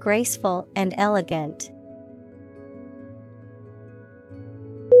was graceful and elegant.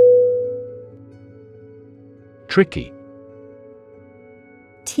 Tricky.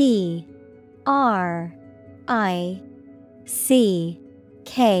 Tricky.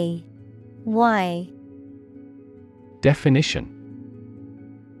 Definition: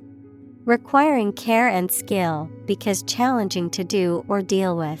 Requiring care and skill because challenging to do or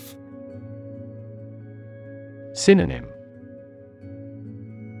deal with. Synonym: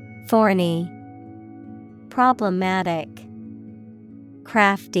 Thorny, problematic,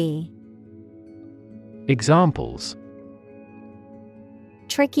 crafty. Examples: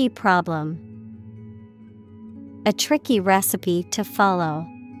 Tricky problem. A tricky recipe to follow.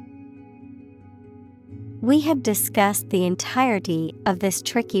 We have discussed the entirety of this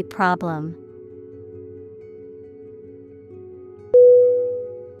tricky problem.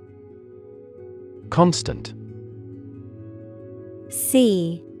 Constant.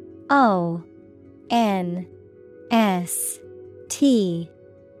 CONSTANT.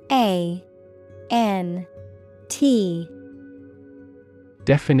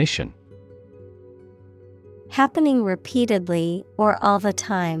 Definition: Happening repeatedly or all the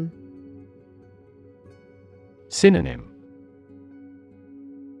time. Synonym: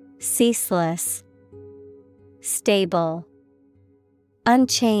 Ceaseless, stable,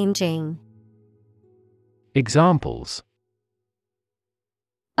 unchanging. Examples: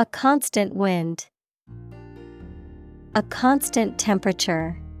 A constant wind. A constant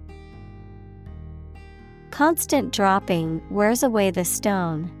temperature. Constant dropping wears away the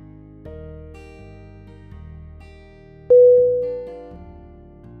stone.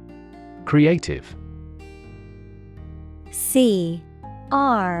 Creative. CREATIVE.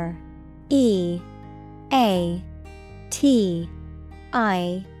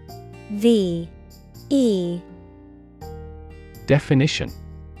 Definition: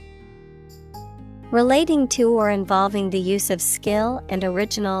 Relating to or involving the use of skill and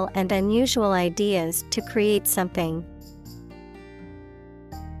original and unusual ideas to create something.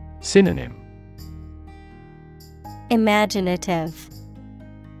 Synonym: Imaginative,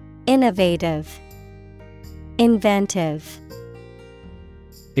 innovative, inventive.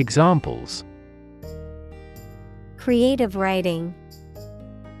 Examples: Creative writing.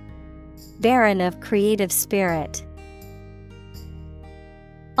 Barren of creative spirit.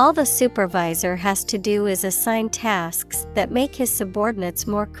 All the supervisor has to do is assign tasks that make his subordinates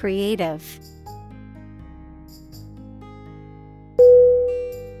more creative.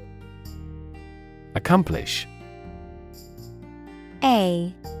 Accomplish.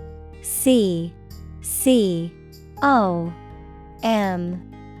 ACCOMPLISH.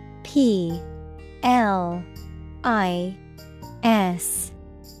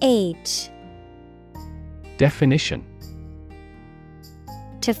 Definition: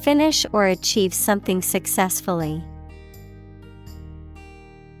 To finish or achieve something successfully.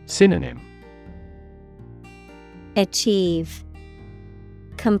 Synonym: Achieve,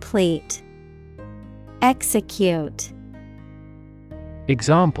 complete, execute.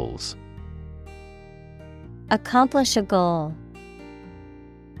 Examples: Accomplish a goal.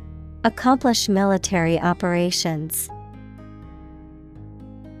 Accomplish military operations.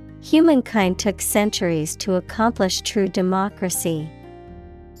 Humankind took centuries to accomplish true democracy.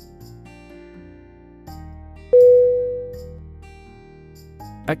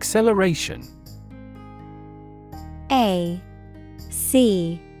 Acceleration.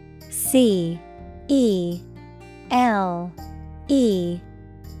 ACCELERATION.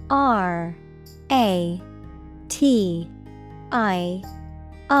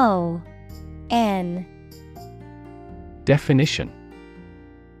 Definition: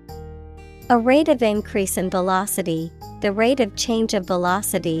 A rate of increase in velocity, the rate of change of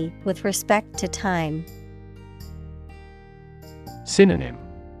velocity with respect to time. Synonym: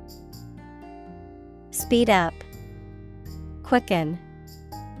 Speed up, quicken,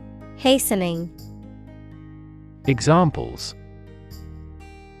 hastening. Examples: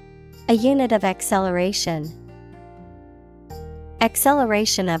 A unit of acceleration.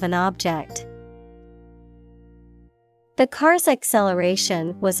 Acceleration of an object. The car's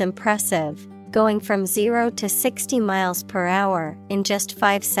acceleration was impressive, going from 0 to 60 miles per hour in just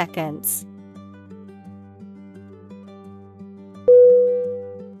 5 seconds.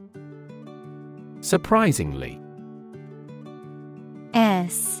 Surprisingly.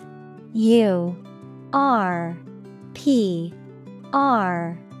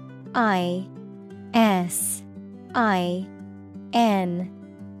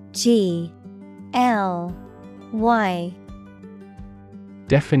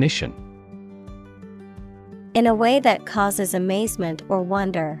 Definition: in a way that causes amazement or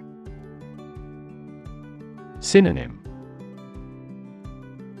wonder. Synonym: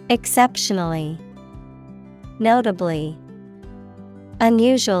 exceptionally, notably,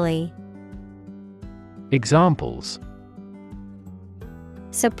 unusually. Examples: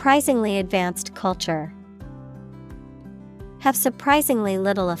 surprisingly advanced culture. Have surprisingly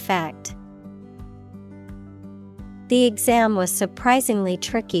little effect. The exam was surprisingly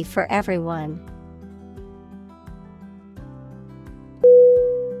tricky for everyone.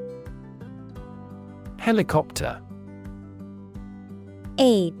 Helicopter.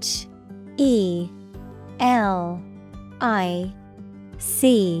 Helicopter.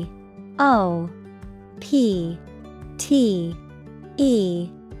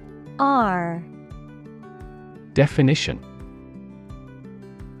 Definition: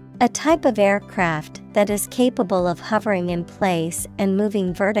 a type of aircraft that is capable of hovering in place and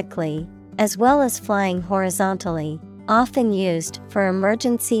moving vertically, as well as flying horizontally, often used for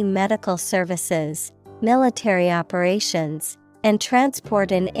emergency medical services, military operations, and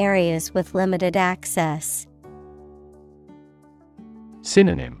transport in areas with limited access.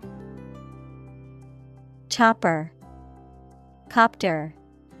 Synonym: chopper, copter,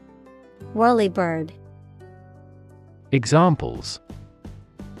 whirlybird. Examples: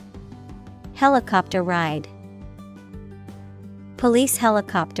 helicopter ride. Police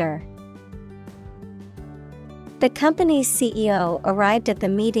helicopter. The company's CEO arrived at the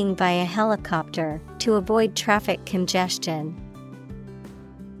meeting via helicopter to avoid traffic congestion.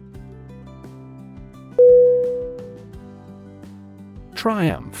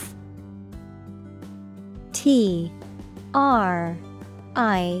 Triumph. T-R-I-U-M-P-H.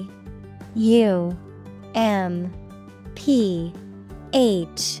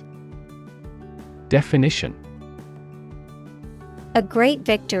 Definition: a great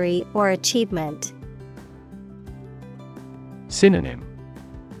victory or achievement. Synonym: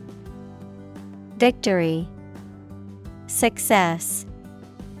 victory, success,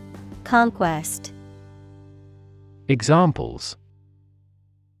 conquest. Examples: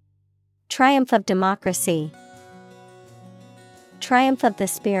 triumph of democracy. Triumph of the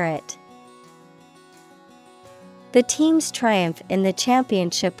spirit. The team's triumph in the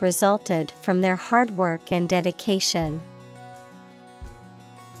championship resulted from their hard work and dedication.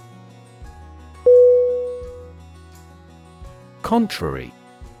 Contrary.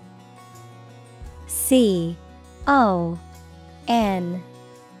 C-O-N-T-R-A-R-Y.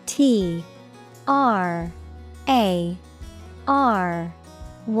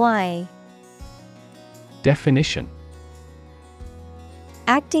 Definition: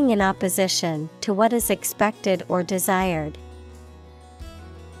 acting in opposition to what is expected or desired.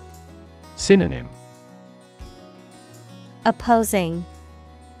 Synonym: opposing,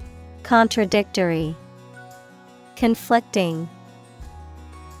 contradictory, conflicting.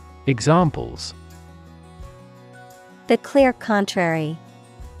 Examples: the clear contrary.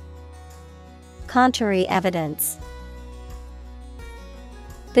 Contrary evidence.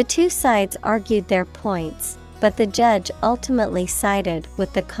 The two sides argued their points, but the judge ultimately sided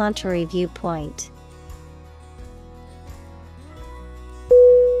with the contrary viewpoint.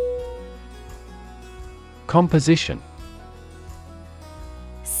 Composition.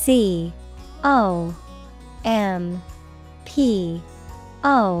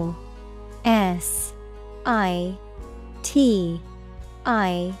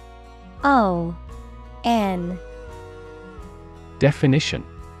 Definition: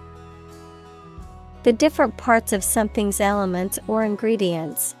 the different parts of something's elements or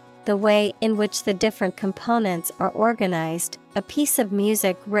ingredients, the way in which the different components are organized, a piece of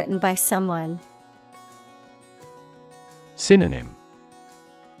music written by someone. Synonym: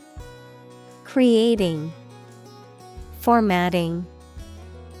 creating, formatting,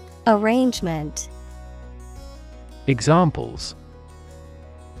 arrangement. Examples: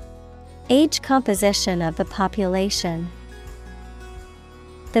 age composition of the population.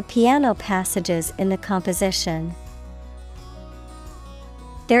 The piano passages in the composition.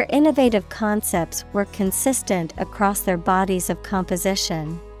 Their innovative concepts were consistent across their bodies of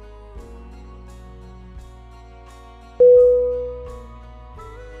composition.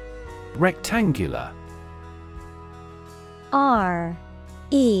 Rectangular. Rectangular.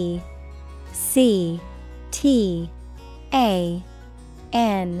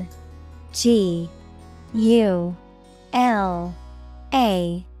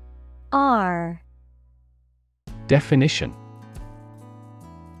 Definition: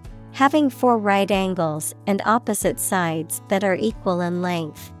 Having four right angles and opposite sides that are equal in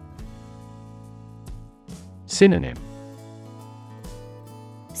length. Synonym: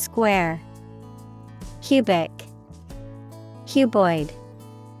 Square, cubic, cuboid.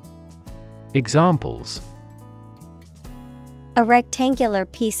 Examples: A rectangular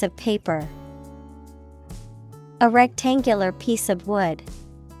piece of paper. A rectangular piece of wood.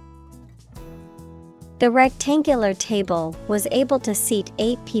 The rectangular table was able to seat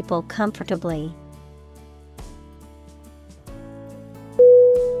 8 people comfortably.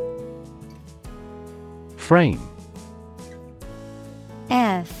 Frame. Frame.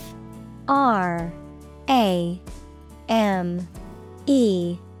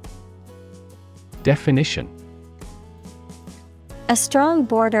 Definition: A strong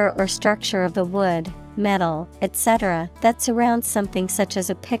border or structure of the wood, metal, etc. that surrounds something such as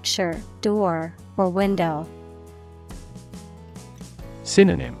a picture, door, or window.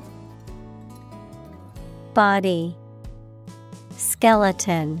 Synonym: Body,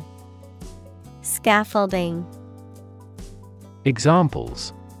 skeleton, scaffolding.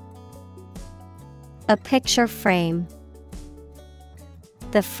 Examples: A picture frame.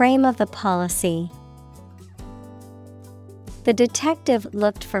 The frame of the policy. The detective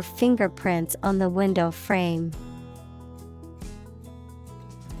looked for fingerprints on the window frame.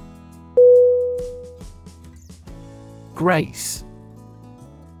 Grace.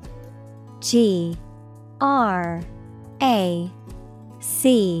 Grace.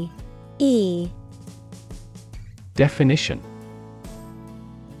 Definition: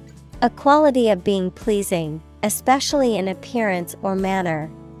 A quality of being pleasing, especially in appearance or manner,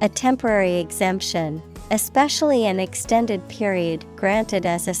 a temporary exemption, especially an extended period granted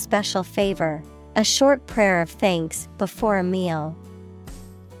as a special favor, a short prayer of thanks before a meal.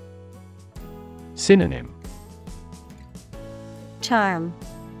 Synonym: Charm,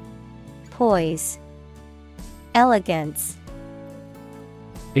 poise, elegance.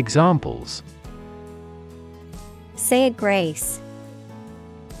 Examples: Say a grace.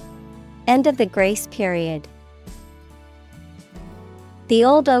 End of the grace period. The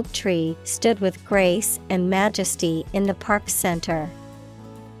old oak tree stood with grace and majesty in the park center.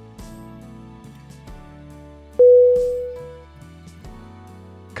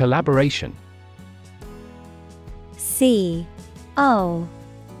 Collaboration. Collaboration.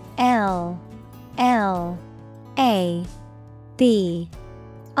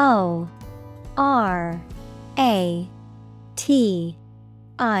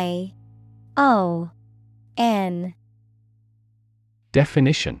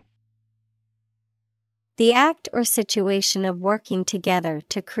 Definition: The act or situation of working together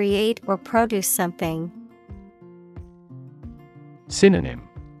to create or produce something. Synonym: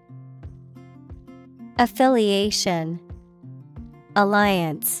 Affiliation,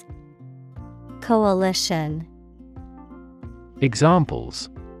 alliance, coalition. Examples: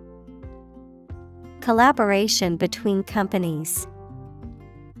 Collaboration between companies.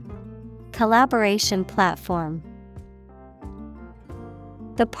 Collaboration platform.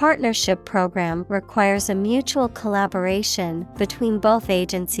 The partnership program requires a mutual collaboration between both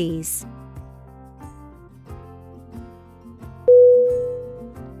agencies.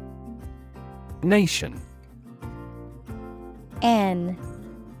 Nation. Nation.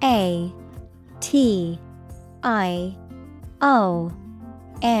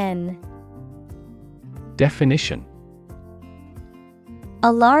 Definition: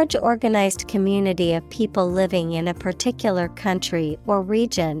 A large organized community of people living in a particular country or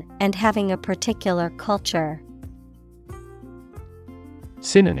region and having a particular culture.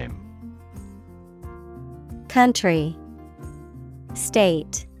 Synonym: Country,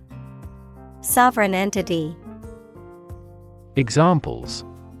 state, sovereign entity. Examples: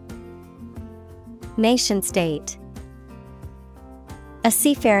 Nation state. A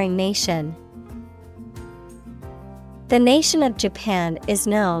seafaring nation. The nation of Japan is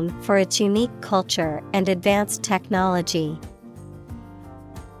known for its unique culture and advanced technology.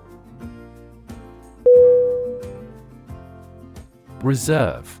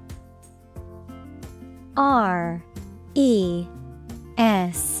 Reserve. RESERVE.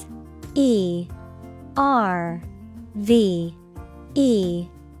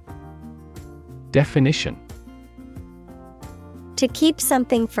 Definition: To keep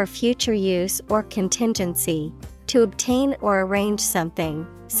something for future use or contingency. To obtain or arrange something,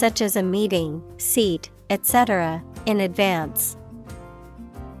 such as a meeting, seat, etc., in advance.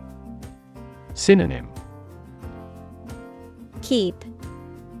 Synonym: Keep,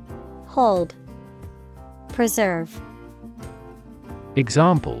 hold, preserve.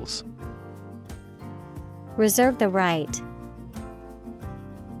 Examples: Reserve the right.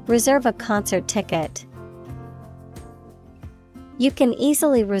 Reserve a concert ticket. You can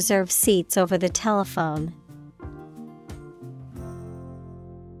easily reserve seats over the telephone.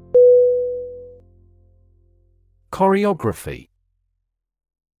 Choreography.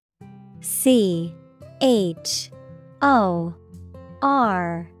 Choreography.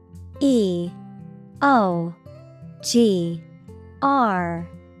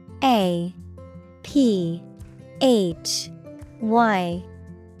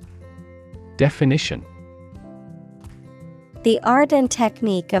 Definition: The art and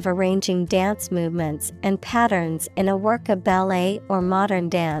technique of arranging dance movements and patterns in a work of ballet or modern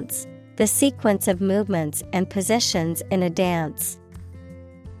dance, the sequence of movements and positions in a dance.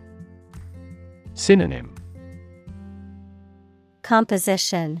 Synonym: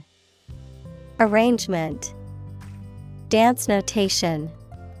 Composition, arrangement, dance notation.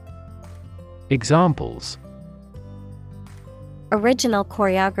 Examples: Original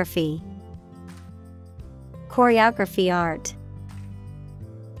choreography. Choreography art.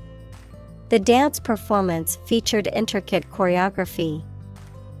 The dance performance featured intricate choreography.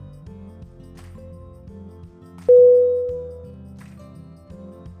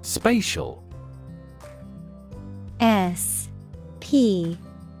 Spatial. S-P-A-T-I-A-L.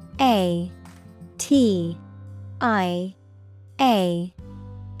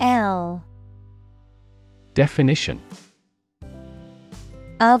 Definition: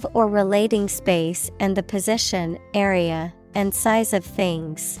 Of or relating space and the position, area, and size of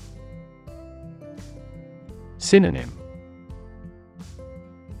things. Synonym: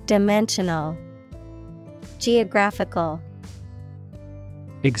 Dimensional, geographical.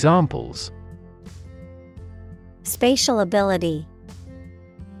 Examples: Spatial ability.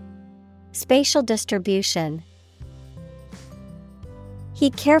 Spatial distribution.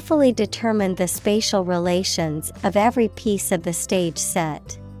 He carefully determined the spatial relations of every piece of the stage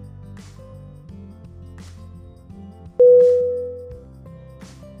set.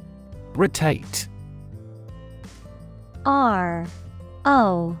 Rotate. R-O-T-A-T-E.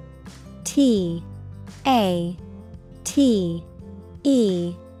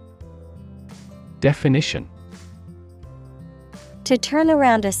 Definition: To turn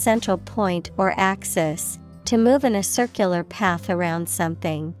around a central point or axis, to move in a circular path around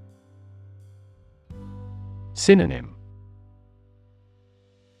something. Synonym: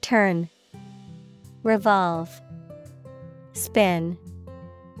 Turn, revolve, spin.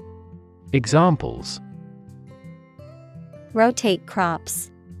 Examples: Rotate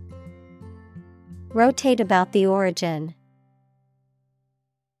crops. Rotate about the origin.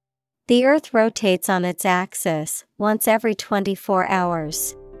 The Earth rotates on its axis once every 24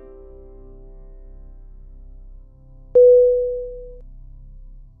 hours.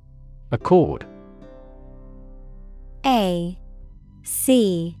 Accord. A-C-C-O-R-D.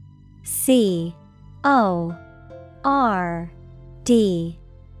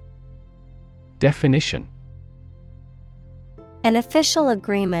 Definition: An official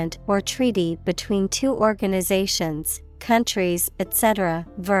agreement or treaty between two organizations, countries, etc.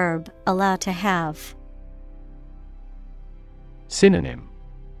 Verb, allow to have. Synonym: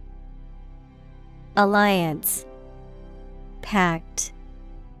 Alliance, pact,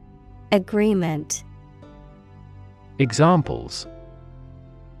 agreement. Examples: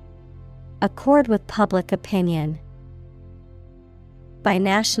 Accord with public opinion. By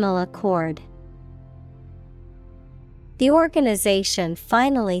national accord. The organization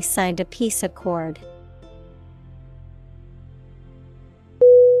finally signed a peace accord.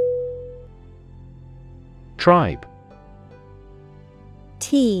 Tribe.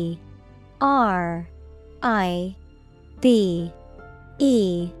 T-R-I-B-E.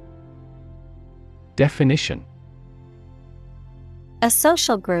 Definition: A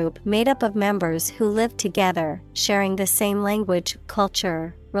social group made up of members who live together, sharing the same language,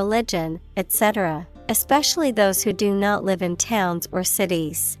 culture, religion, etc., especially those who do not live in towns or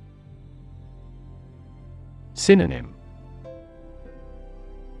cities. Synonym: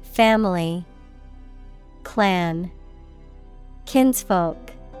 Family, clan,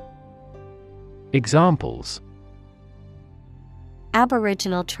 kinsfolk. Examples: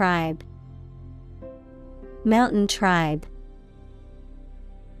 Aboriginal tribe, mountain tribe.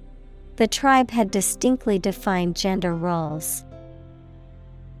 The tribe had distinctly defined gender roles.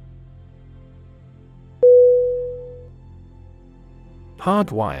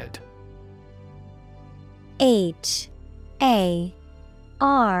 Hardwired. HARDWIRED.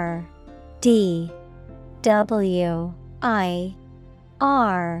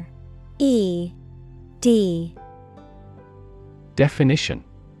 Definition.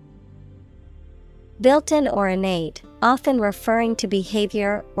 Built-in or innate, often referring to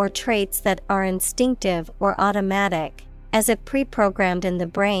behavior or traits that are instinctive or automatic, as if pre-programmed in the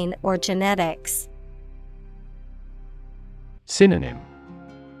brain or genetics. Synonym.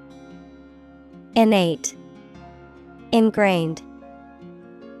 Innate, ingrained,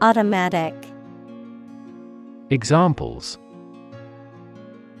 automatic. Examples.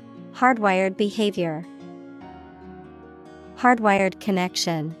 Hardwired behavior, hardwired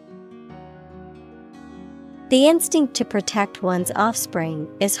connection. The instinct to protect one's offspring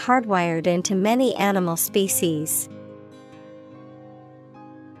is hardwired into many animal species.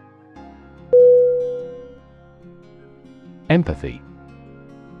 Empathy.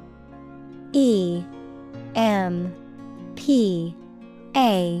 EMPATHY.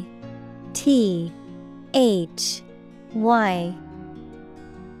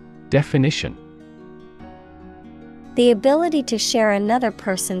 Definition. The ability to share another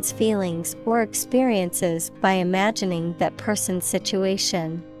person's feelings or experiences by imagining that person's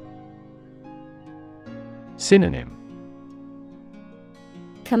situation. Synonym.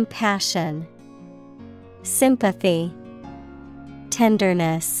 Compassion, sympathy,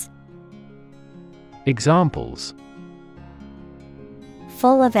 tenderness. Examples.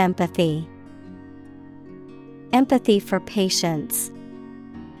 Full of empathy, empathy for patients.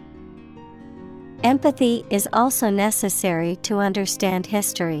 Empathy is also necessary to understand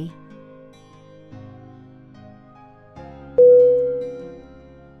history.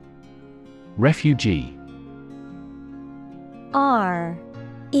 Refugee.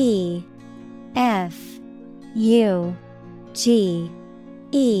 REFUGEE.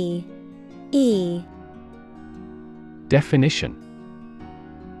 Definition.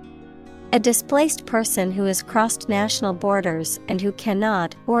 A displaced person who has crossed national borders and who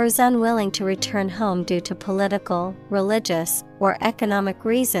cannot or is unwilling to return home due to political, religious, or economic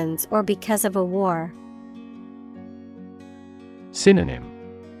reasons or because of a war. Synonym.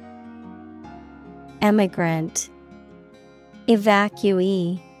 Emigrant,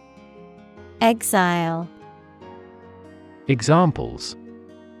 evacuee, exile. Examples.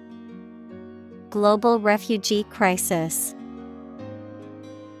 Global refugee crisis.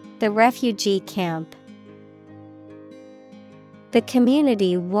 The refugee camp. The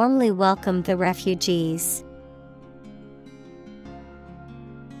community warmly welcomed the refugees.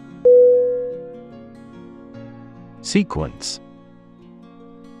 Sequence.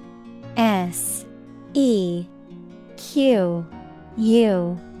 SEQUENCE.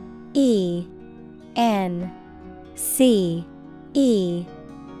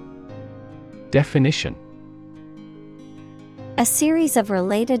 Definition. A series of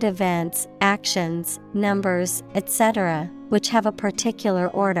related events, actions, numbers, etc., which have a particular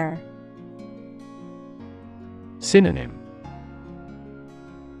order. Synonym.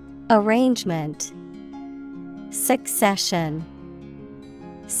 Arrangement, succession,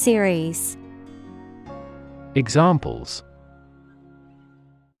 series. Examples.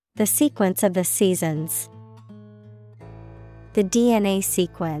 The sequence of the seasons. The DNA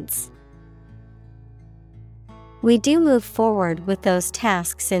sequence. We do move forward with those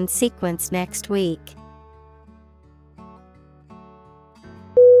tasks in sequence next week.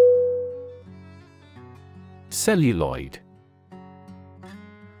 Celluloid.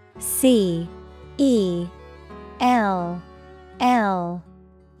 CELLULOID.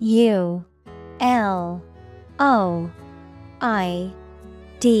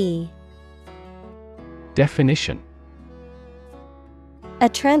 Definition. A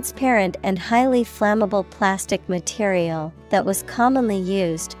transparent and highly flammable plastic material that was commonly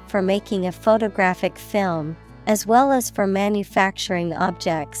used for making a photographic film, as well as for manufacturing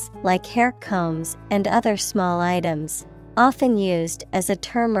objects like hair combs and other small items, often used as a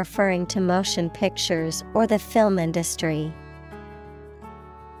term referring to motion pictures or the film industry.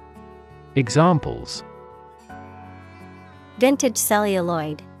 Examples. Vintage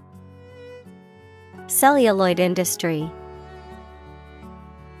celluloid. Celluloid industry.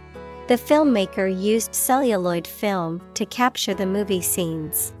 The filmmaker used celluloid film to capture the movie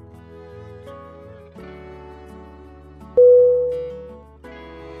scenes.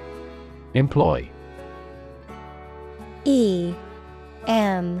 Employ.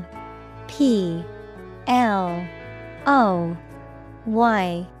 EMPLOY.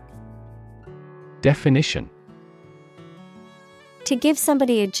 Definition. To give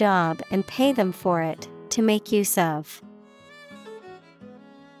somebody a job and pay them for it, to make use of.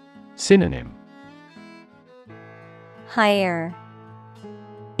 Synonym: hire,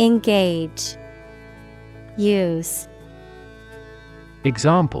 engage, use.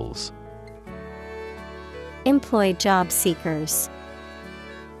 Examples: employ job seekers,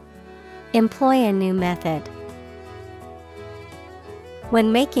 employ a new method.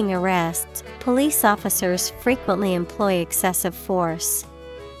 When making arrests, police officers frequently employ excessive force.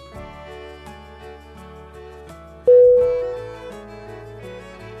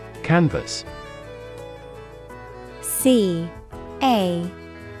 Canvas. C-A-N-V-A-S.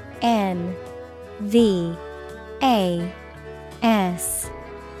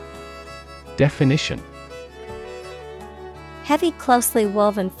 Definition: heavy closely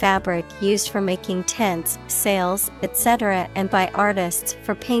woven fabric used for making tents, sails, etc. and by artists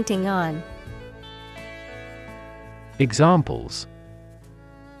for painting on. Examples: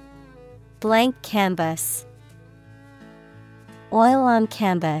 blank canvas, oil on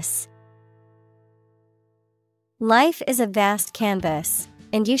canvas. Life is a vast canvas,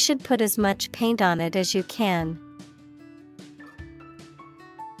 and you should put as much paint on it as you can.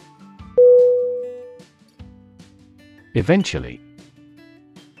 Eventually.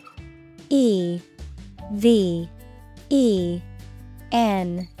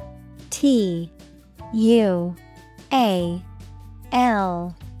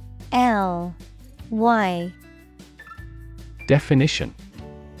 Definition: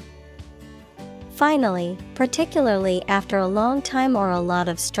 finally, particularly after a long time or a lot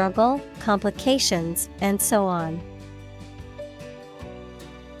of struggle, complications, and so on.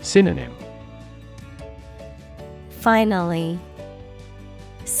 Synonym: finally,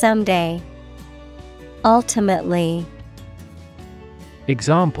 someday, ultimately.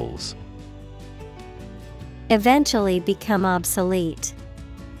 Examples: eventually become obsolete,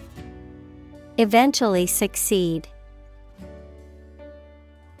 eventually succeed.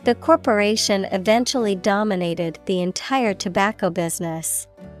 The corporation eventually dominated the entire tobacco business.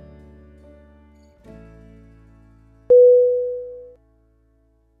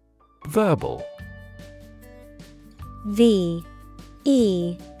 Verbal.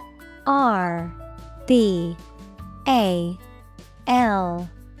 V-E-R-B-A-L.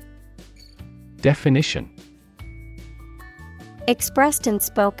 Definition: expressed in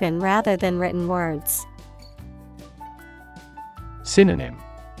spoken rather than written words. Synonym: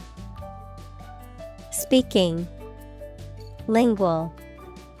 speaking, lingual,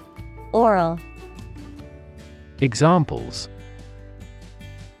 oral. Examples: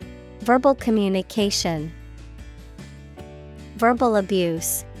 verbal communication, verbal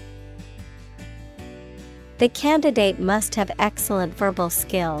abuse. The candidate must have excellent verbal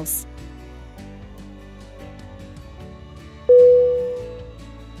skills.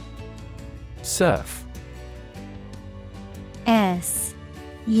 Surf. S-U-R-F.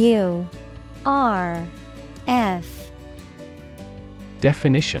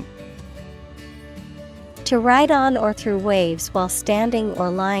 Definition: to ride on or through waves while standing or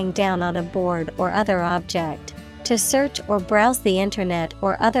lying down on a board or other object. To search or browse the internet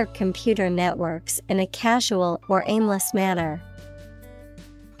or other computer networks in a casual or aimless manner.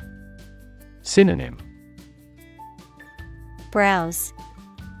 Synonym: browse,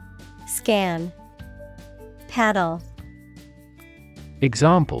 scan, paddle.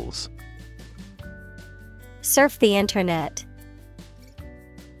 Examples: surf the internet,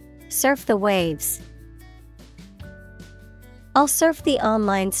 surf the waves. I'll surf the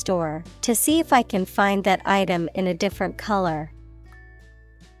online store to see if I can find that item in a different color.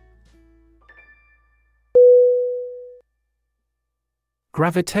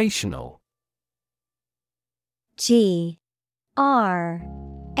 Gravitational.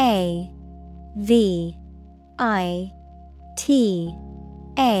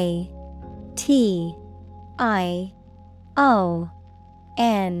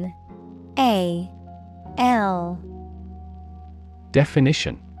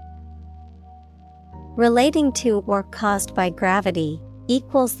 Definition: relating to or caused by gravity,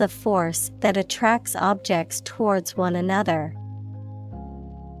 equals the force that attracts objects towards one another.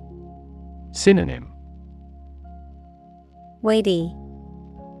 Synonym: weighty,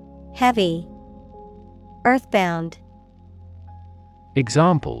 heavy, earthbound.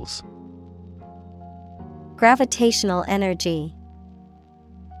 Examples: gravitational energy,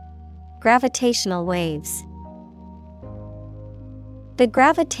 gravitational waves. The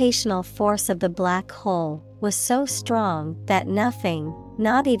gravitational force of the black hole was so strong that nothing,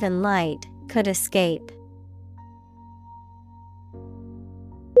 not even light, could escape.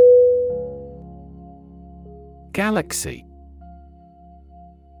 Galaxy.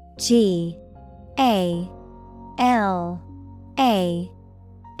 G-A-L-A-X-Y.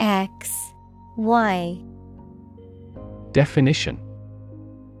 X, Y. Definition: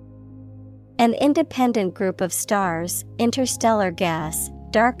 An independent group of stars, interstellar gas,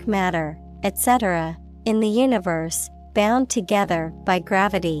 dark matter, etc., in the universe, bound together by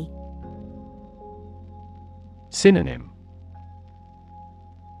gravity. Synonym: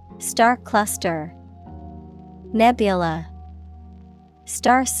 Star cluster, nebula,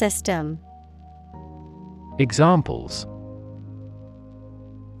 star system. Examples: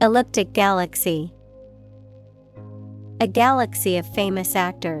 Elliptic galaxy. A galaxy of famous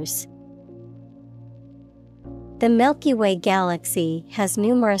actors. The Milky Way galaxy has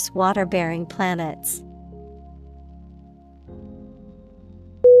numerous water-bearing planets.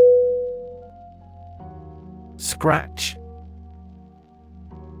 Scratch.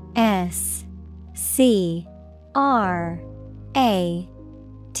 S C R A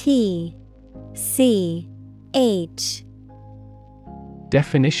T C H.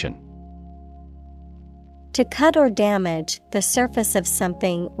 Definition: To cut or damage the surface of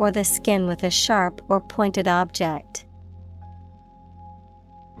something or the skin with a sharp or pointed object.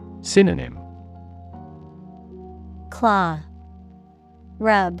 Synonym: Claw,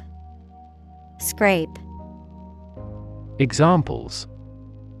 rub, scrape. Examples: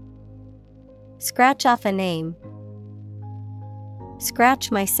 Scratch off a name.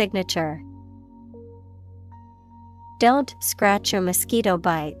 Scratch my signature. Don't scratch your mosquito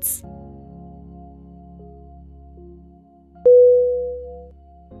bites.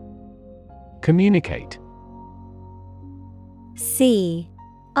 Communicate. C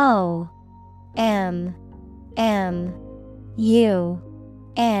O M M U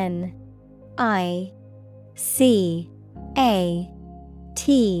N I C A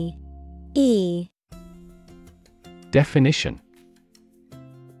T E. Definition: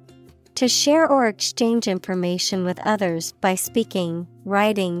 To share or exchange information with others by speaking,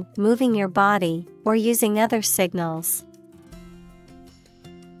 writing, moving your body, or using other signals.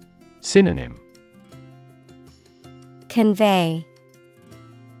 Synonym: Convey,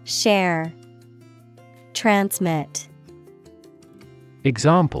 share, transmit.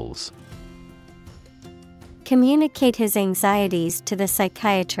 Examples: Communicate his anxieties to the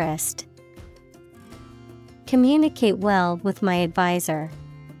psychiatrist. Communicate well with my advisor.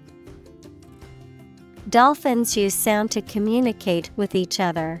 Dolphins use sound to communicate with each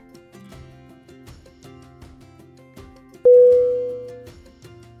other.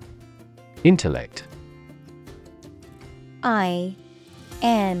 Intellect. I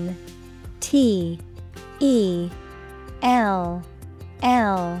N T E L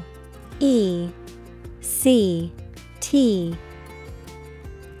L E C T.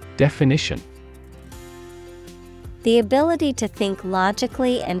 Definition: The ability to think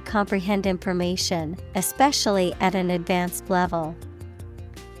logically and comprehend information, especially at an advanced level.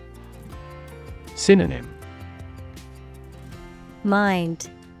 Synonym: Mind,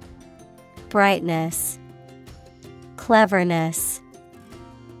 brightness, cleverness.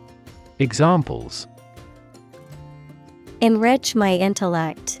 Examples: Enrich my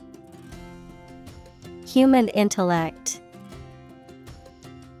intellect. Human intellect.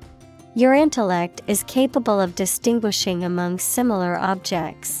 Your intellect is capable of distinguishing among similar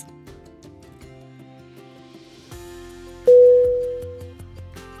objects.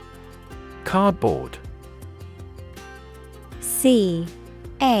 Cardboard. C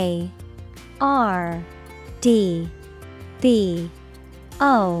A R D B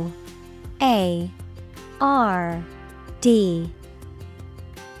O A R D.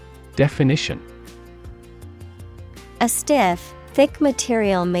 Definition: A stiff, thick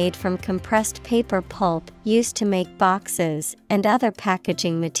material made from compressed paper pulp used to make boxes and other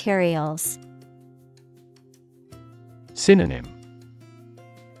packaging materials. Synonym: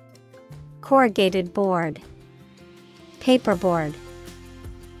 Corrugated board, paperboard.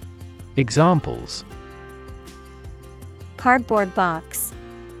 Examples: Cardboard box,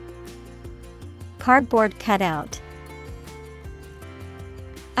 cardboard cutout.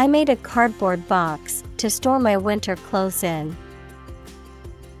 I made a cardboard box to store my winter clothes in.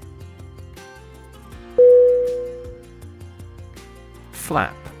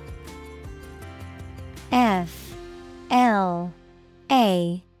 Flap. F L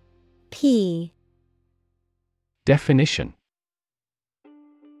A P. Definition: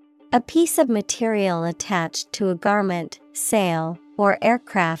 A piece of material attached to a garment, sail, or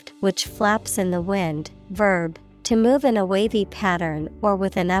aircraft which flaps in the wind. Verb, to move in a wavy pattern or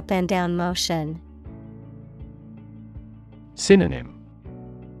with an up and down motion. Synonym: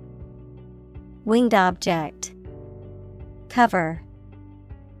 Winged object. Cover.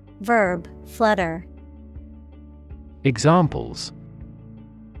 Verb, flutter. Examples: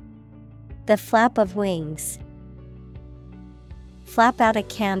 The flap of wings. Flap out a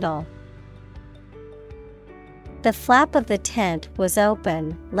candle. The flap of the tent was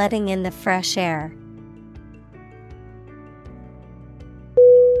open, letting in the fresh air.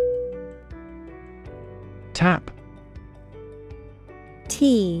 Tap.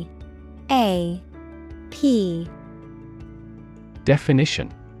 T-A-P.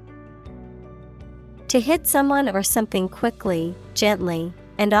 Definition: To hit someone or something quickly, gently,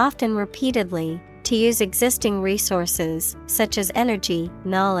 and often repeatedly, to use existing resources, such as energy,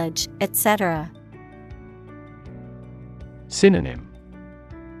 knowledge, etc. Synonym: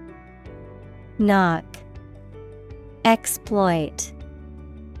 Knock, exploit,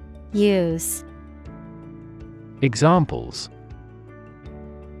 use. Examples: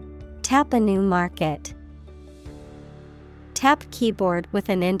 Tap a new market. Tap keyboard with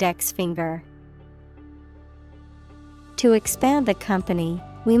an index finger. To expand the company,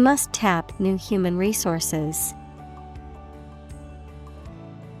 we must tap new human resources.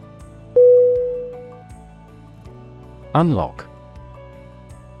 Unlock.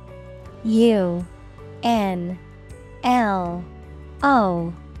 U-N-L-O-C-K.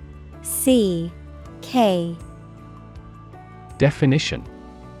 Definition: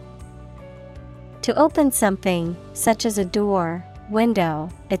 To open something, such as a door, window,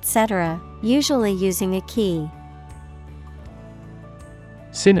 etc., usually using a key.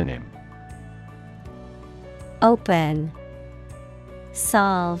 Synonym: Open,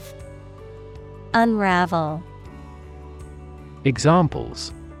 solve, unravel.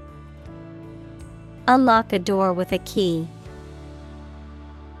 Examples: Unlock a door with a key.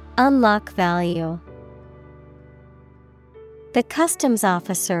 Unlock value. The customs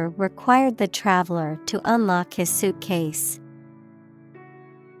officer required the traveler to unlock his suitcase.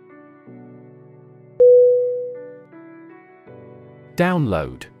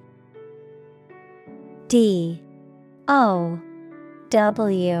 Download. D-O-W-N-L-O-A-D.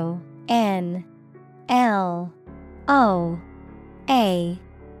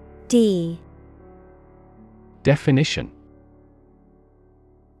 Definition: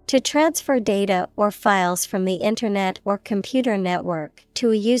 To transfer data or files from the Internet or computer network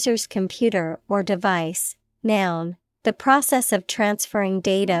to a user's computer or device. Noun, the process of transferring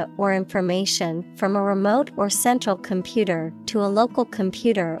data or information from a remote or central computer to a local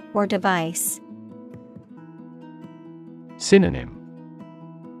computer or device. Synonym: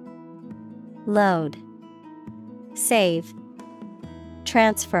 Load, save,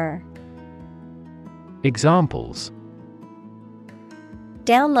 transfer. Examples: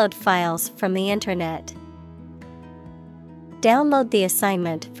 Download files from the Internet. Download the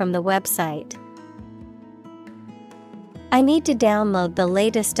assignment from the website. I need to download the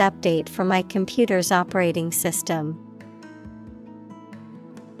latest update for my computer's operating system.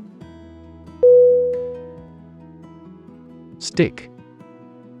 Stick.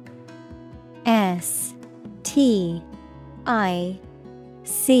 S-T-I-C-K.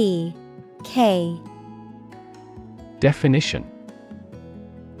 Definition: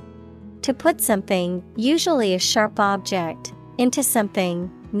 To put something, usually a sharp object, into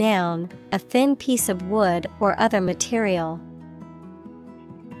something. Noun, a thin piece of wood or other material.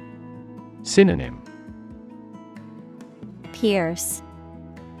 Synonym: Pierce,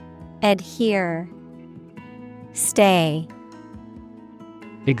 adhere, stay.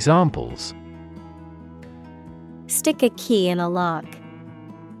 Examples: Stick a key in a lock.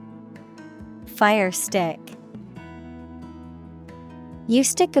 Fire stick. You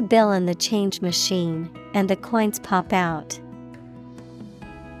stick a bill in the change machine, and the coins pop out.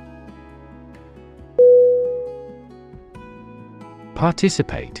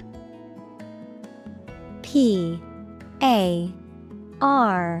 Participate.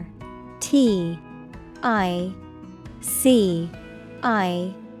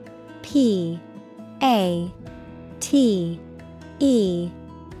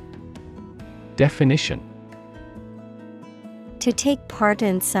 Definition: To take part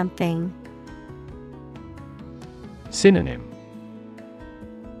in something. Synonym: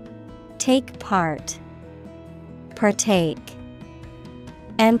 Take part, partake,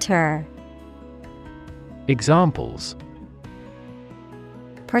 enter. Examples: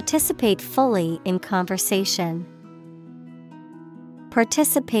 Participate fully in conversation.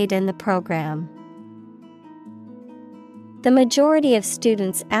 Participate in the program. The majority of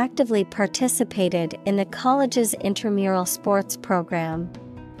students actively participated in the college's intramural sports program.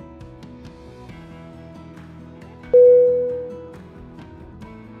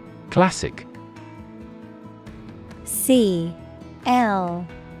 Classic. C-L-A-S-S-I-C.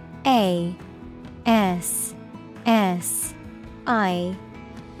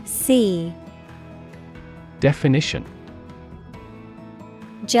 C. Definition: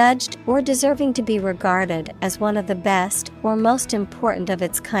 Judged or deserving to be regarded as one of the best or most important of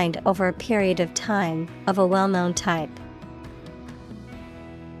its kind over a period of time, of a well-known type.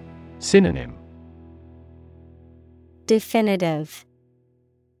 Synonym: Definitive,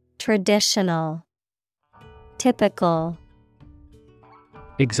 traditional, typical.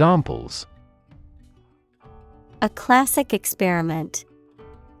 Examples: A classic experiment.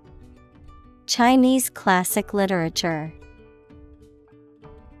 Chinese classic literature.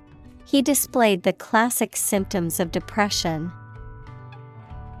 He displayed the classic symptoms of depression.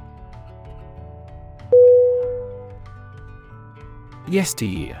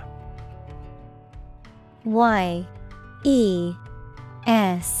 Yesteryear. Y E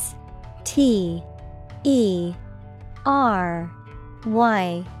S T E R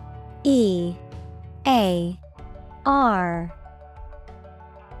Y E A R.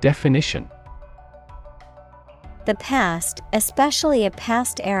 Definition: The past, especially a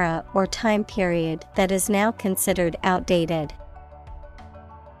past era or time period that is now considered outdated.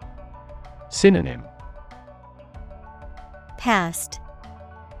 Synonym: Past,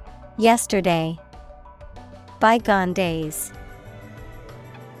 yesterday, bygone days.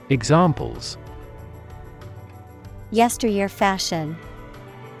 Examples: Yesteryear fashion.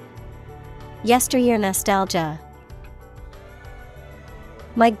 Yesteryear nostalgia.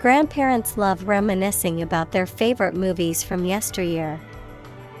 My grandparents love reminiscing about their favorite movies from yesteryear.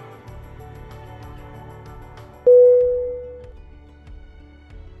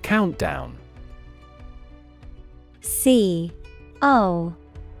 Countdown. COUNTDOWN.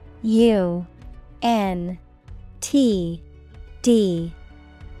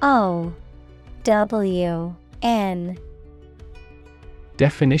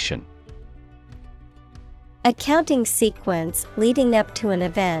 Definition: A counting sequence leading up to an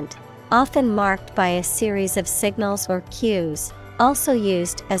event, often marked by a series of signals or cues, also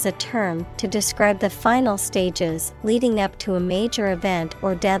used as a term to describe the final stages leading up to a major event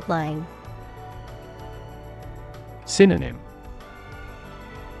or deadline. Synonym: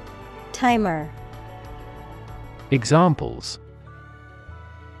 Timer. Examples: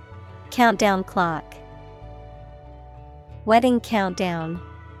 Countdown clock. Wedding countdown.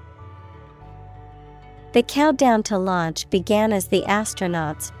 The countdown to launch began as the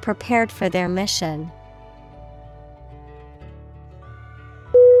astronauts prepared for their mission.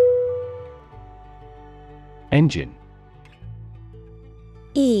 Engine.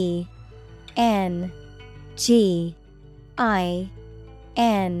 ENGINE.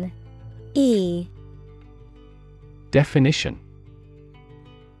 Definition: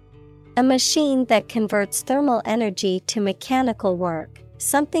 A machine that converts thermal energy to mechanical work,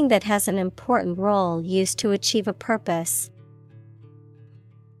 something that has an important role used to achieve a purpose.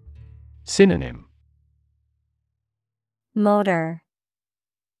 Synonym: Motor,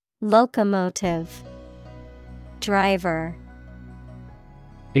 locomotive, driver.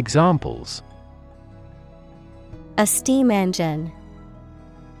 Examples: A steam engine,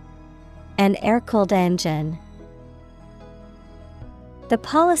 an air-cooled engine. The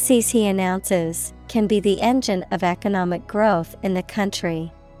policies he announces can be the engine of economic growth in the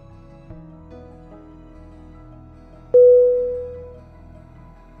country.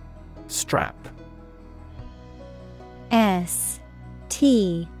 Strap.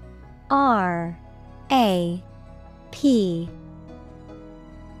 STRAP.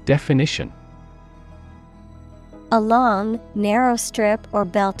 Definition: A long, narrow strip or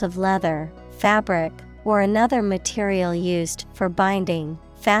belt of leather, fabric, or another material used for binding,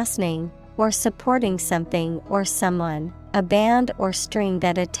 fastening, or supporting something or someone, a band or string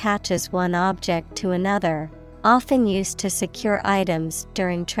that attaches one object to another, often used to secure items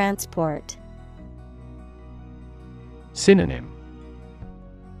during transport. Synonym: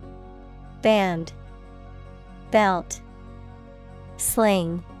 Band, belt,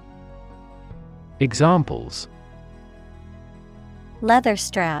 sling. Examples: Leather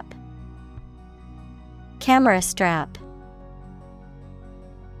strap, camera strap.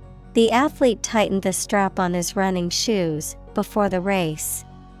 The athlete tightened the strap on his running shoes before the race.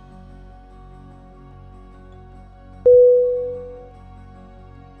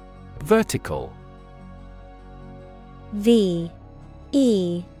 Vertical.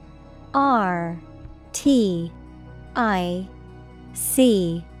 VERTICAL.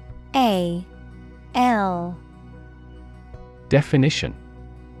 Definition: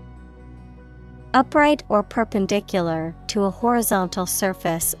 Upright or perpendicular to a horizontal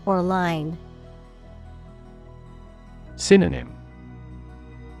surface or line. Synonym: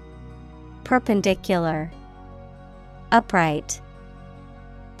 Perpendicular, upright,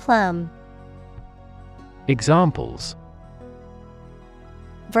 Plumb. Examples: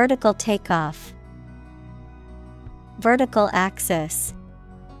 Vertical takeoff. Vertical axis.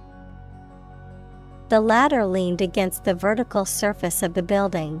 The ladder leaned against the vertical surface of the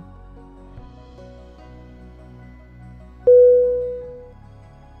building.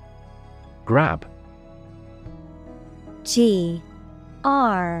 Grab. G-R-A-B.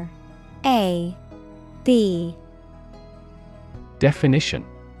 Definition: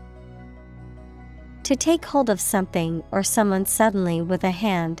 To take hold of something or someone suddenly with a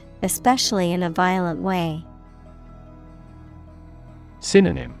hand, especially in a violent way.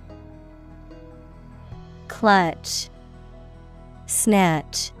 Synonym: Clutch,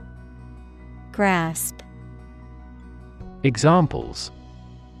 snatch, grasp. Examples: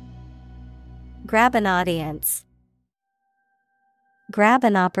 Grab an audience. Grab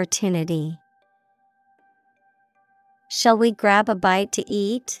an opportunity. Shall we grab a bite to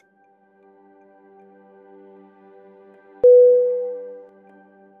eat?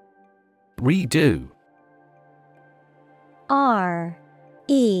 Redo. R-E-D-O.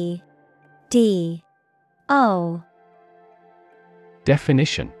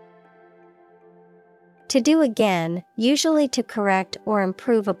 Definition: To do again, usually to correct or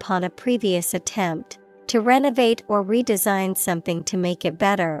improve upon a previous attempt, to renovate or redesign something to make it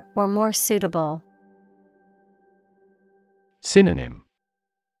better or more suitable. Synonym: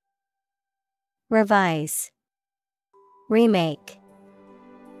 Revise, remake,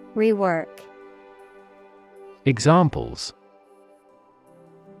 rework. Examples: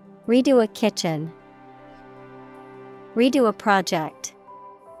 Redo a kitchen. Redo a project.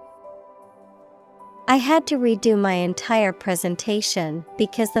 I had to redo my entire presentation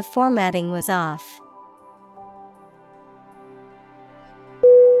because the formatting was off.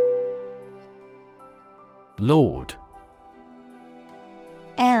 Lord.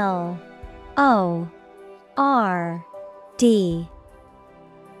 L-O-R-D.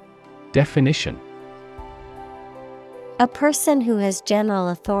 Definition: A person who has general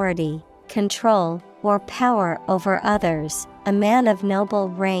authority, control, or power over others, a man of noble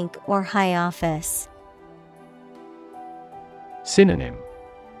rank or high office. Synonym: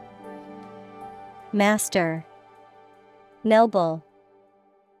 Master, noble,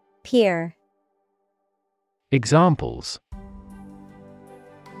 peer. Examples: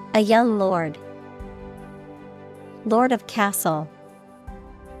 A young lord. Lord of castle.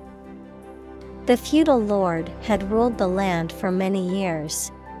 The feudal lord had ruled the land for many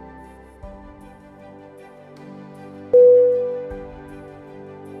years.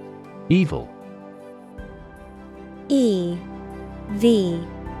 Evil. E-V-I-L.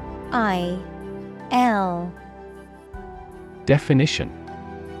 Definition: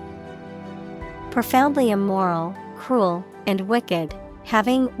 Profoundly immoral, cruel, and wicked,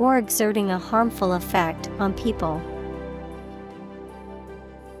 having or exerting a harmful effect on people.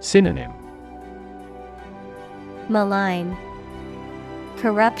 Synonym: Malign,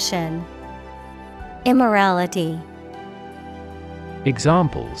 corruption, immorality.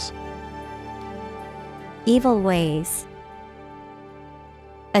 Examples: Evil ways.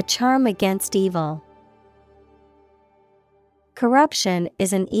 A charm against evil. Corruption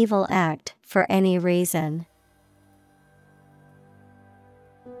is an evil act for any reason.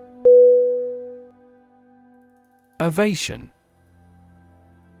 Ovation.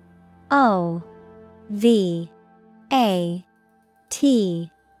 O-V-A-T-I-O-N.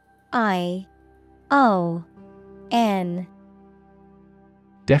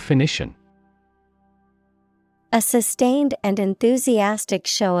 Definition: A sustained and enthusiastic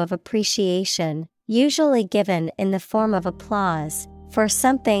show of appreciation, usually given in the form of applause, for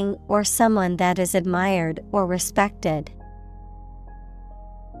something or someone that is admired or respected.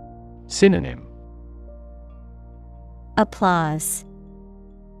 Synonym: Applause,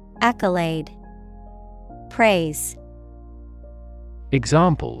 accolade, praise.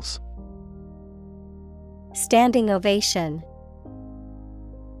 Examples: Standing ovation.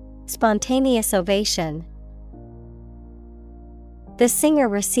 Spontaneous ovation. The singer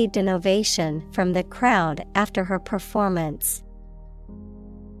received an ovation from the crowd after her performance.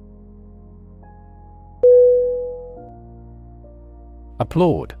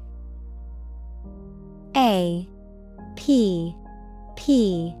 Applaud. A P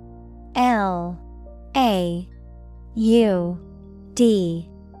P L A U D.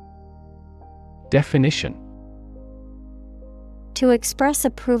 Definition: To express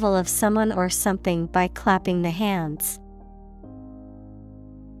approval of someone or something by clapping the hands.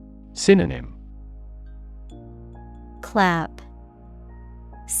 Synonym: Clap,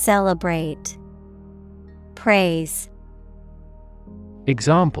 celebrate, praise.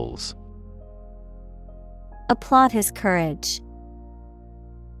 Examples: applaud his courage.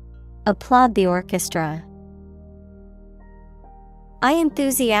 Applaud the orchestra. I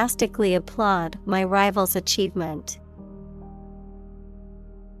enthusiastically applaud my rival's achievement.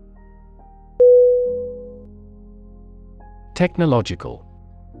 Technological.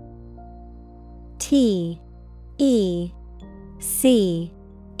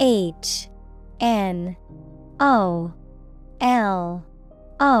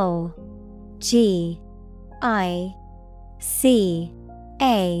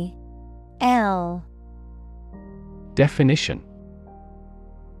 Definition: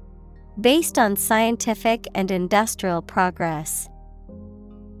 based on scientific and industrial progress.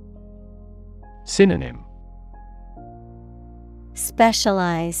 Synonym: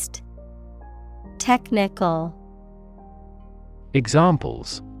 specialized, technical.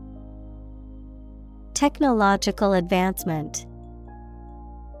 Examples: technological advancement.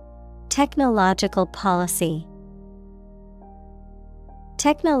 Technological policy.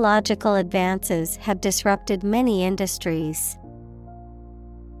 Technological advances have disrupted many industries.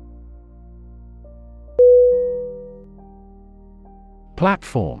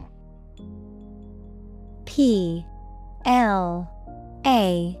 Platform. Platform.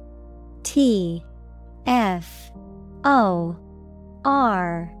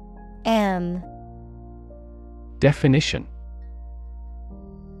 Definition: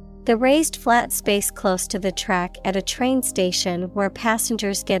 the raised flat space close to the track at a train station where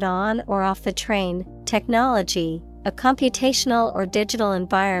passengers get on or off the train. Technology, a computational or digital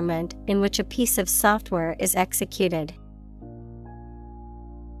environment in which a piece of software is executed.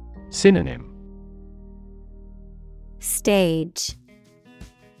 Synonym: stage,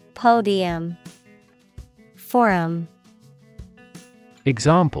 podium, forum.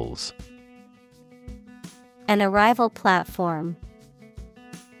 Examples: an arrival platform.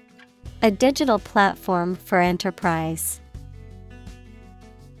 A digital platform for enterprise.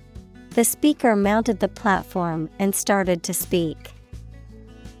 The speaker mounted the platform and started to speak.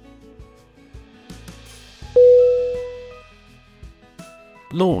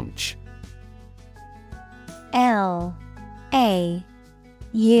 Launch. Launch.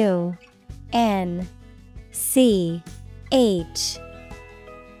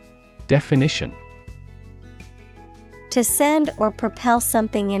 Definition: to send or propel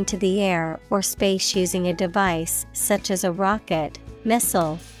something into the air or space using a device such as a rocket,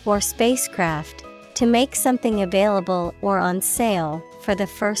 missile, or spacecraft, to make something available or on sale for the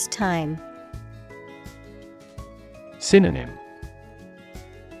first time. Synonym: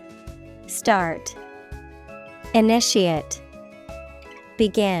 start, initiate,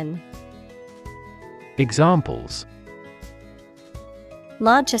 begin. Examples: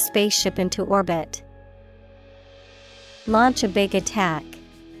 launch a spaceship into orbit. Launch a big attack.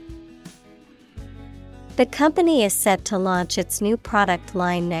 The company is set to launch its new product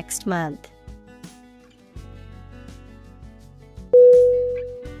line next month.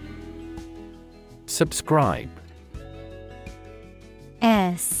 Subscribe.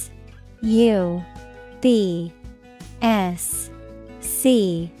 SUBSCRIBE.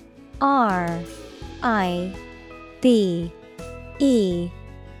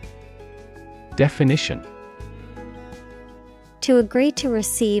 Definition: to agree to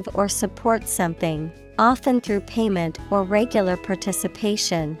receive or support something, often through payment or regular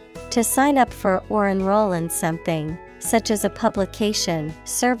participation. To sign up for or enroll in something, such as a publication,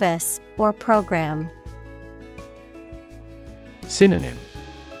 service, or program. Synonym: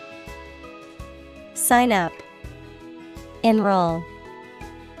 sign up, enroll,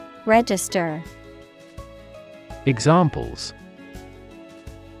 register. Examples: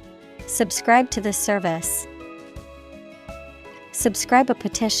 subscribe to the service. Subscribe a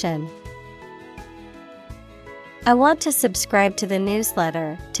petition. I want to subscribe to the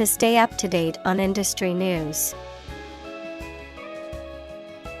newsletter to stay up to date on industry news.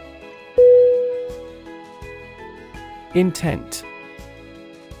 Intent.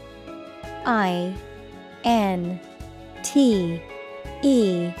 INTENT.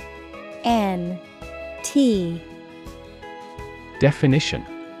 Definition: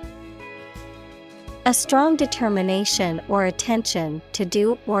 a strong determination or attention to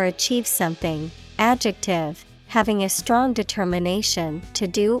do or achieve something. Adjective, having a strong determination to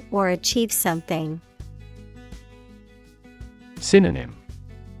do or achieve something. Synonym: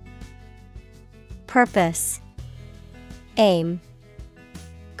 purpose, aim,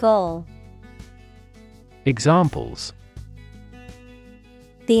 goal. Examples: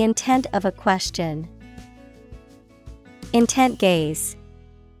 the intent of a question. Intent gaze.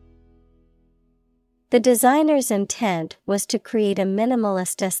 The designer's intent was to create a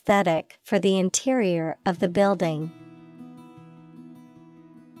minimalist aesthetic for the interior of the building.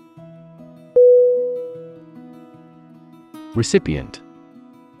 Recipient.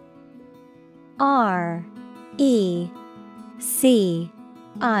 R-E-C-I-P-I-E-N-T.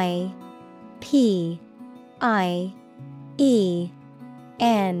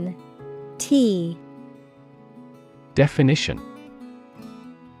 Definition.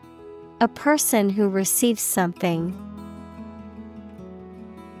 A person who receives something.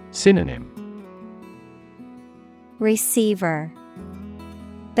 Synonym. Receiver,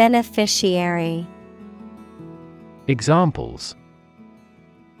 beneficiary. Examples.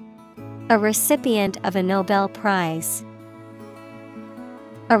 A recipient of a Nobel Prize.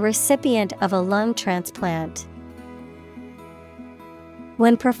 A recipient of a lung transplant.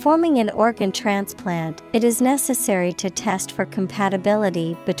 When performing an organ transplant, it is necessary to test for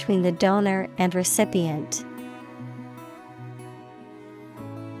compatibility between the donor and recipient.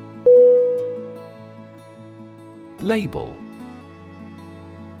 Label.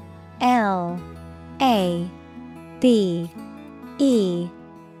 L-A-B-E-L.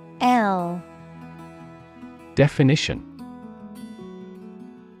 Definition.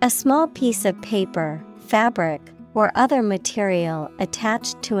 A small piece of paper, fabric, or other material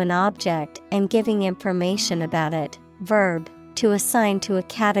attached to an object and giving information about it. Verb, to assign to a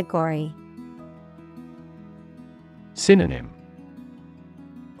category. Synonym.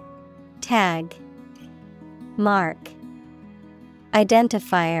 Tag, mark,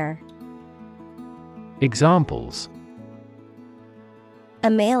 identifier. Examples. A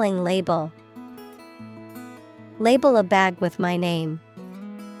mailing label. Label a bag with my name.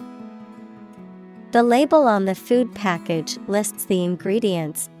 The label on the food package lists the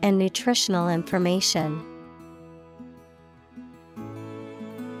ingredients and nutritional information.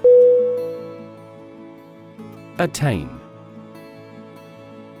 Attain.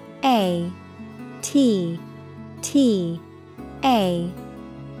 A-T-T-A-I-N.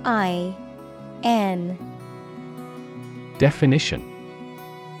 Definition.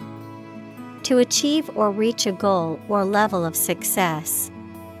 To achieve or reach a goal or level of success.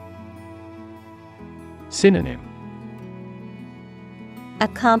 Synonym.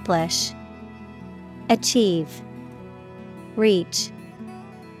 Accomplish, achieve, reach.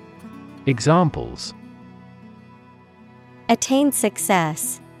 Examples. Attain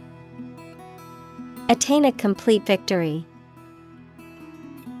success. Attain a complete victory.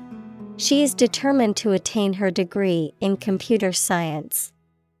 She is determined to attain her degree in computer science.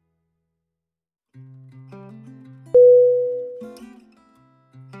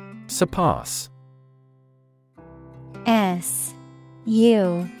 Surpass.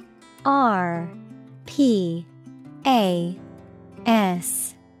 S-U-R-P-A-S-S.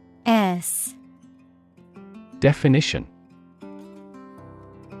 Definition.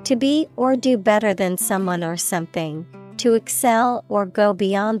 To be or do better than someone or something. To excel or go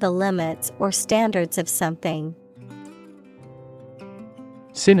beyond the limits or standards of something.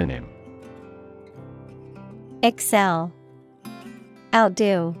 Synonym. Excel,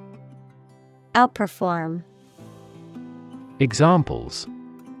 outdo, outperform. Examples.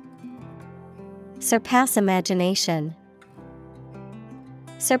 Surpass imagination.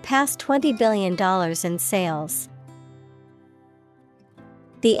 Surpass $20 billion in sales.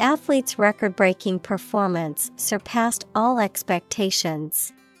 The athlete's record-breaking performance surpassed all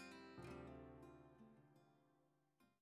expectations.